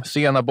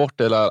 Sena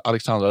bort eller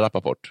Alexandra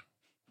Rappaport?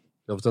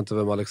 Jag vet inte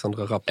vem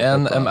Alexandra Rappaport är.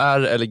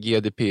 NMR eller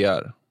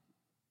GDPR?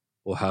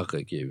 Åh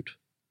herregud.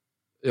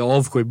 Jag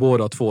avskyr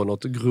båda 2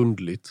 något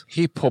grundligt.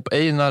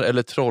 Hiphop-Einar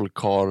eller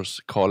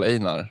trollkars Karl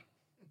Einar?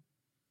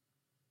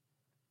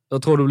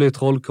 Jag tror det blir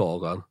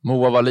trollkaren.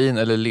 Moa Wallin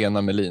eller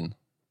Lena Melin?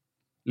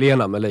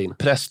 Lena Melin.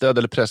 Pressstöd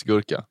eller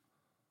pressgurka?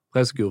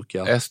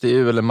 Pressgurka.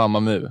 SDU eller Mamma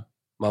Mu?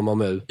 Mamma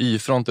Mu.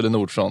 Y-front eller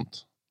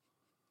Nordfront?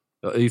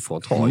 Ja,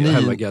 Y-front har jag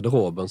hemma i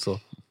garderoben så.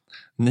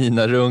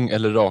 Nina Rung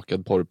eller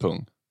rakad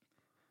porrpung?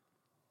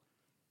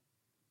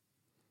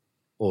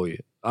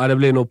 Oj. Nej, det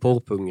blir nog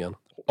porrpungen.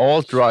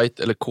 Alt-right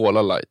eller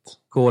Cola Light?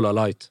 Cola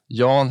Light.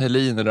 Jan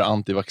Helin eller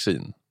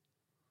antivaccin?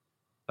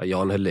 Ja,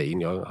 Jan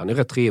Helin, han är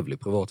rätt trevlig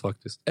privat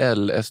faktiskt.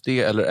 LSD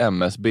eller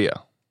MSB?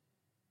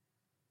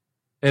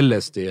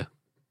 LSD.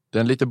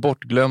 Den lite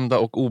bortglömda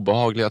och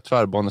obehagliga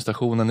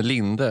tvärbanestationen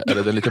Linde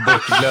eller den lite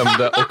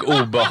bortglömda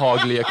och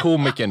obehagliga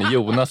komikern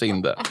Jonas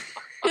Inde?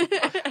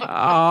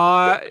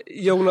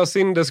 Jonas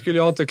Inde skulle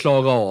jag inte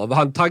klara av.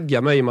 Han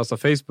taggar mig i massa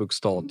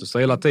Facebook-status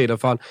hela tiden.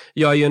 För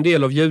jag är ju en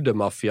del av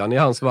judemaffian i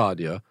hans värld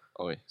ju.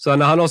 Så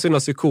när han har sina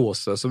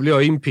psykoser så blir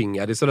jag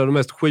inpingad i sådär de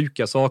mest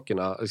sjuka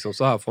sakerna liksom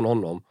så här från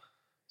honom.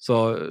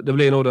 Så det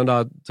blir nog den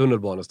där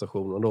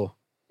tunnelbanestationen då.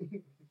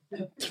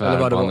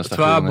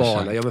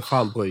 Tvärbana, jag vill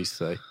fan bry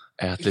sig.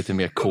 Ät lite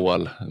mer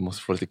kol. Du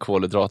måste få lite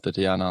kolhydrater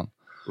till hjärnan.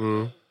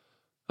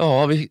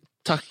 Ja, vi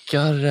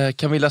tackar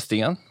Camilla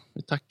Sten.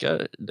 Vi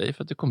tackar dig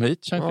för att du kom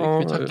hit, Jean-Philippe.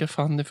 Vi tackar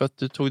Fanny för att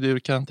du tog dig ur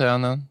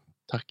karantänen.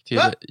 Tack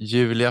till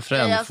Julia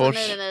Frändfors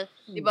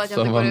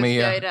som var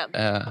med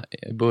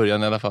i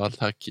början i alla fall.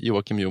 Tack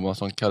Joakim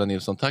Johansson, Kalle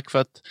Nilsson. Tack för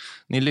att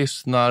ni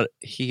lyssnar.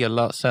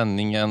 Hela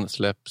sändningen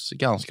släpps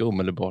ganska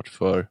omedelbart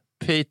för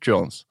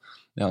Patreons.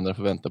 Ni andra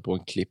får vänta på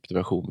en klippt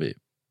version vid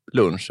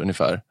lunch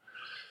ungefär.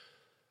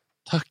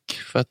 Tack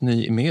för att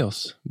ni är med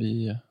oss.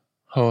 Vi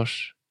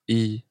hörs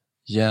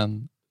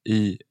igen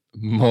i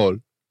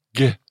morgon.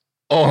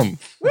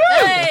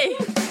 Hej!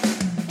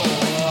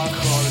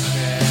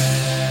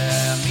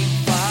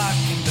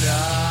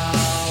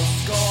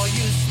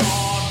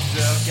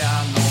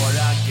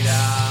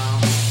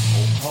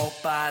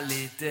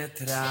 Lite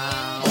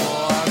tram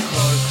och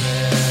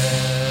Jorge,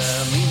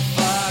 min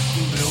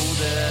fucking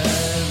broder.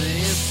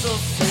 Det är så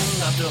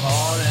synd att du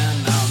har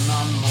en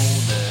annan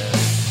moder.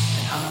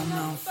 En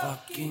annan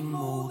fucking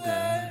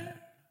moder.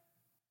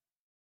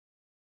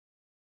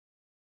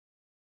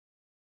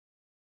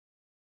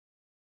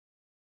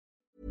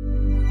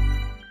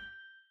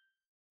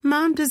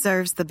 Mom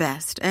deserves the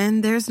best,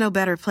 and there's no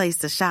better place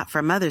to shop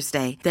for Mother's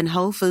Day than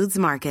Whole Foods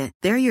Market.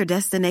 They're your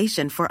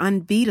destination for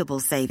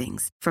unbeatable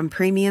savings, from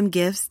premium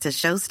gifts to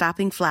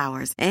show-stopping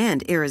flowers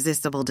and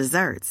irresistible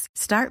desserts.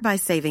 Start by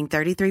saving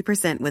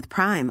 33% with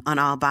Prime on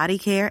all body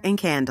care and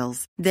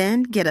candles.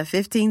 Then get a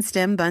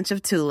 15-stem bunch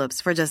of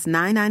tulips for just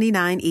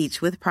 $9.99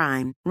 each with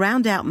Prime.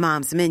 Round out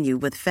Mom's menu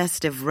with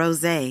festive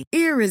rosé,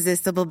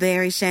 irresistible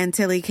berry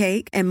chantilly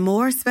cake, and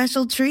more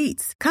special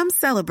treats. Come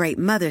celebrate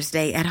Mother's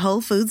Day at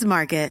Whole Foods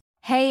Market.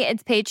 Hey,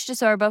 it's Paige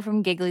DeSorbo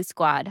from Giggly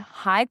Squad.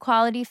 High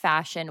quality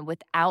fashion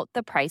without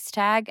the price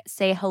tag.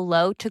 Say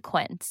hello to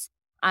Quince.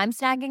 I'm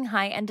snagging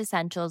high-end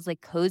essentials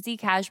like cozy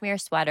cashmere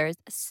sweaters,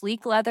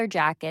 sleek leather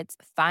jackets,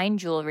 fine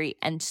jewelry,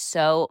 and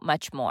so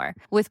much more.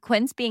 With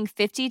Quince being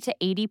 50 to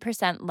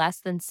 80%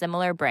 less than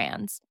similar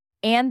brands.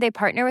 And they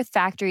partner with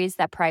factories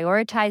that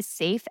prioritize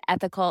safe,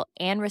 ethical,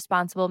 and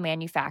responsible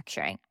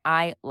manufacturing.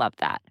 I love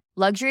that.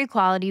 Luxury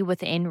quality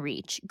within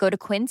reach. Go to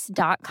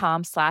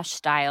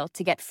quince.com/style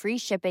to get free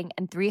shipping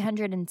and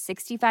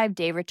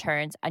 365-day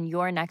returns on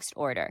your next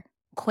order.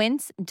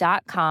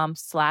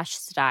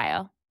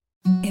 Quince.com/style.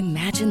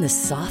 Imagine the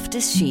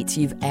softest sheets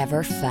you've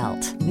ever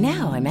felt.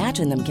 Now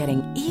imagine them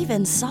getting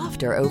even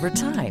softer over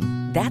time.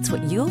 That's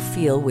what you'll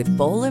feel with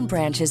Boll &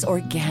 Branch's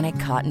organic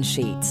cotton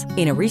sheets.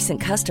 In a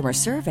recent customer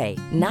survey,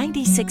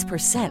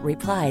 96%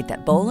 replied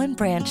that Boll &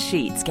 Branch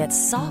sheets get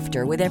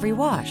softer with every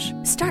wash.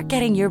 Start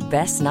getting your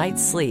best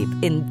night's sleep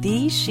in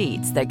these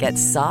sheets that get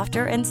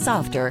softer and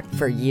softer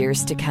for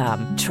years to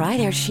come. Try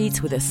their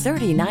sheets with a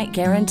 30-night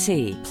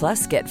guarantee.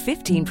 Plus, get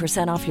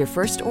 15% off your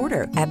first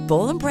order at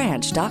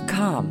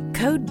bollandbranch.com.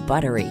 Code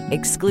BUTTERY.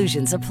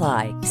 Exclusions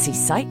apply. See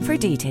site for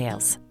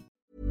details.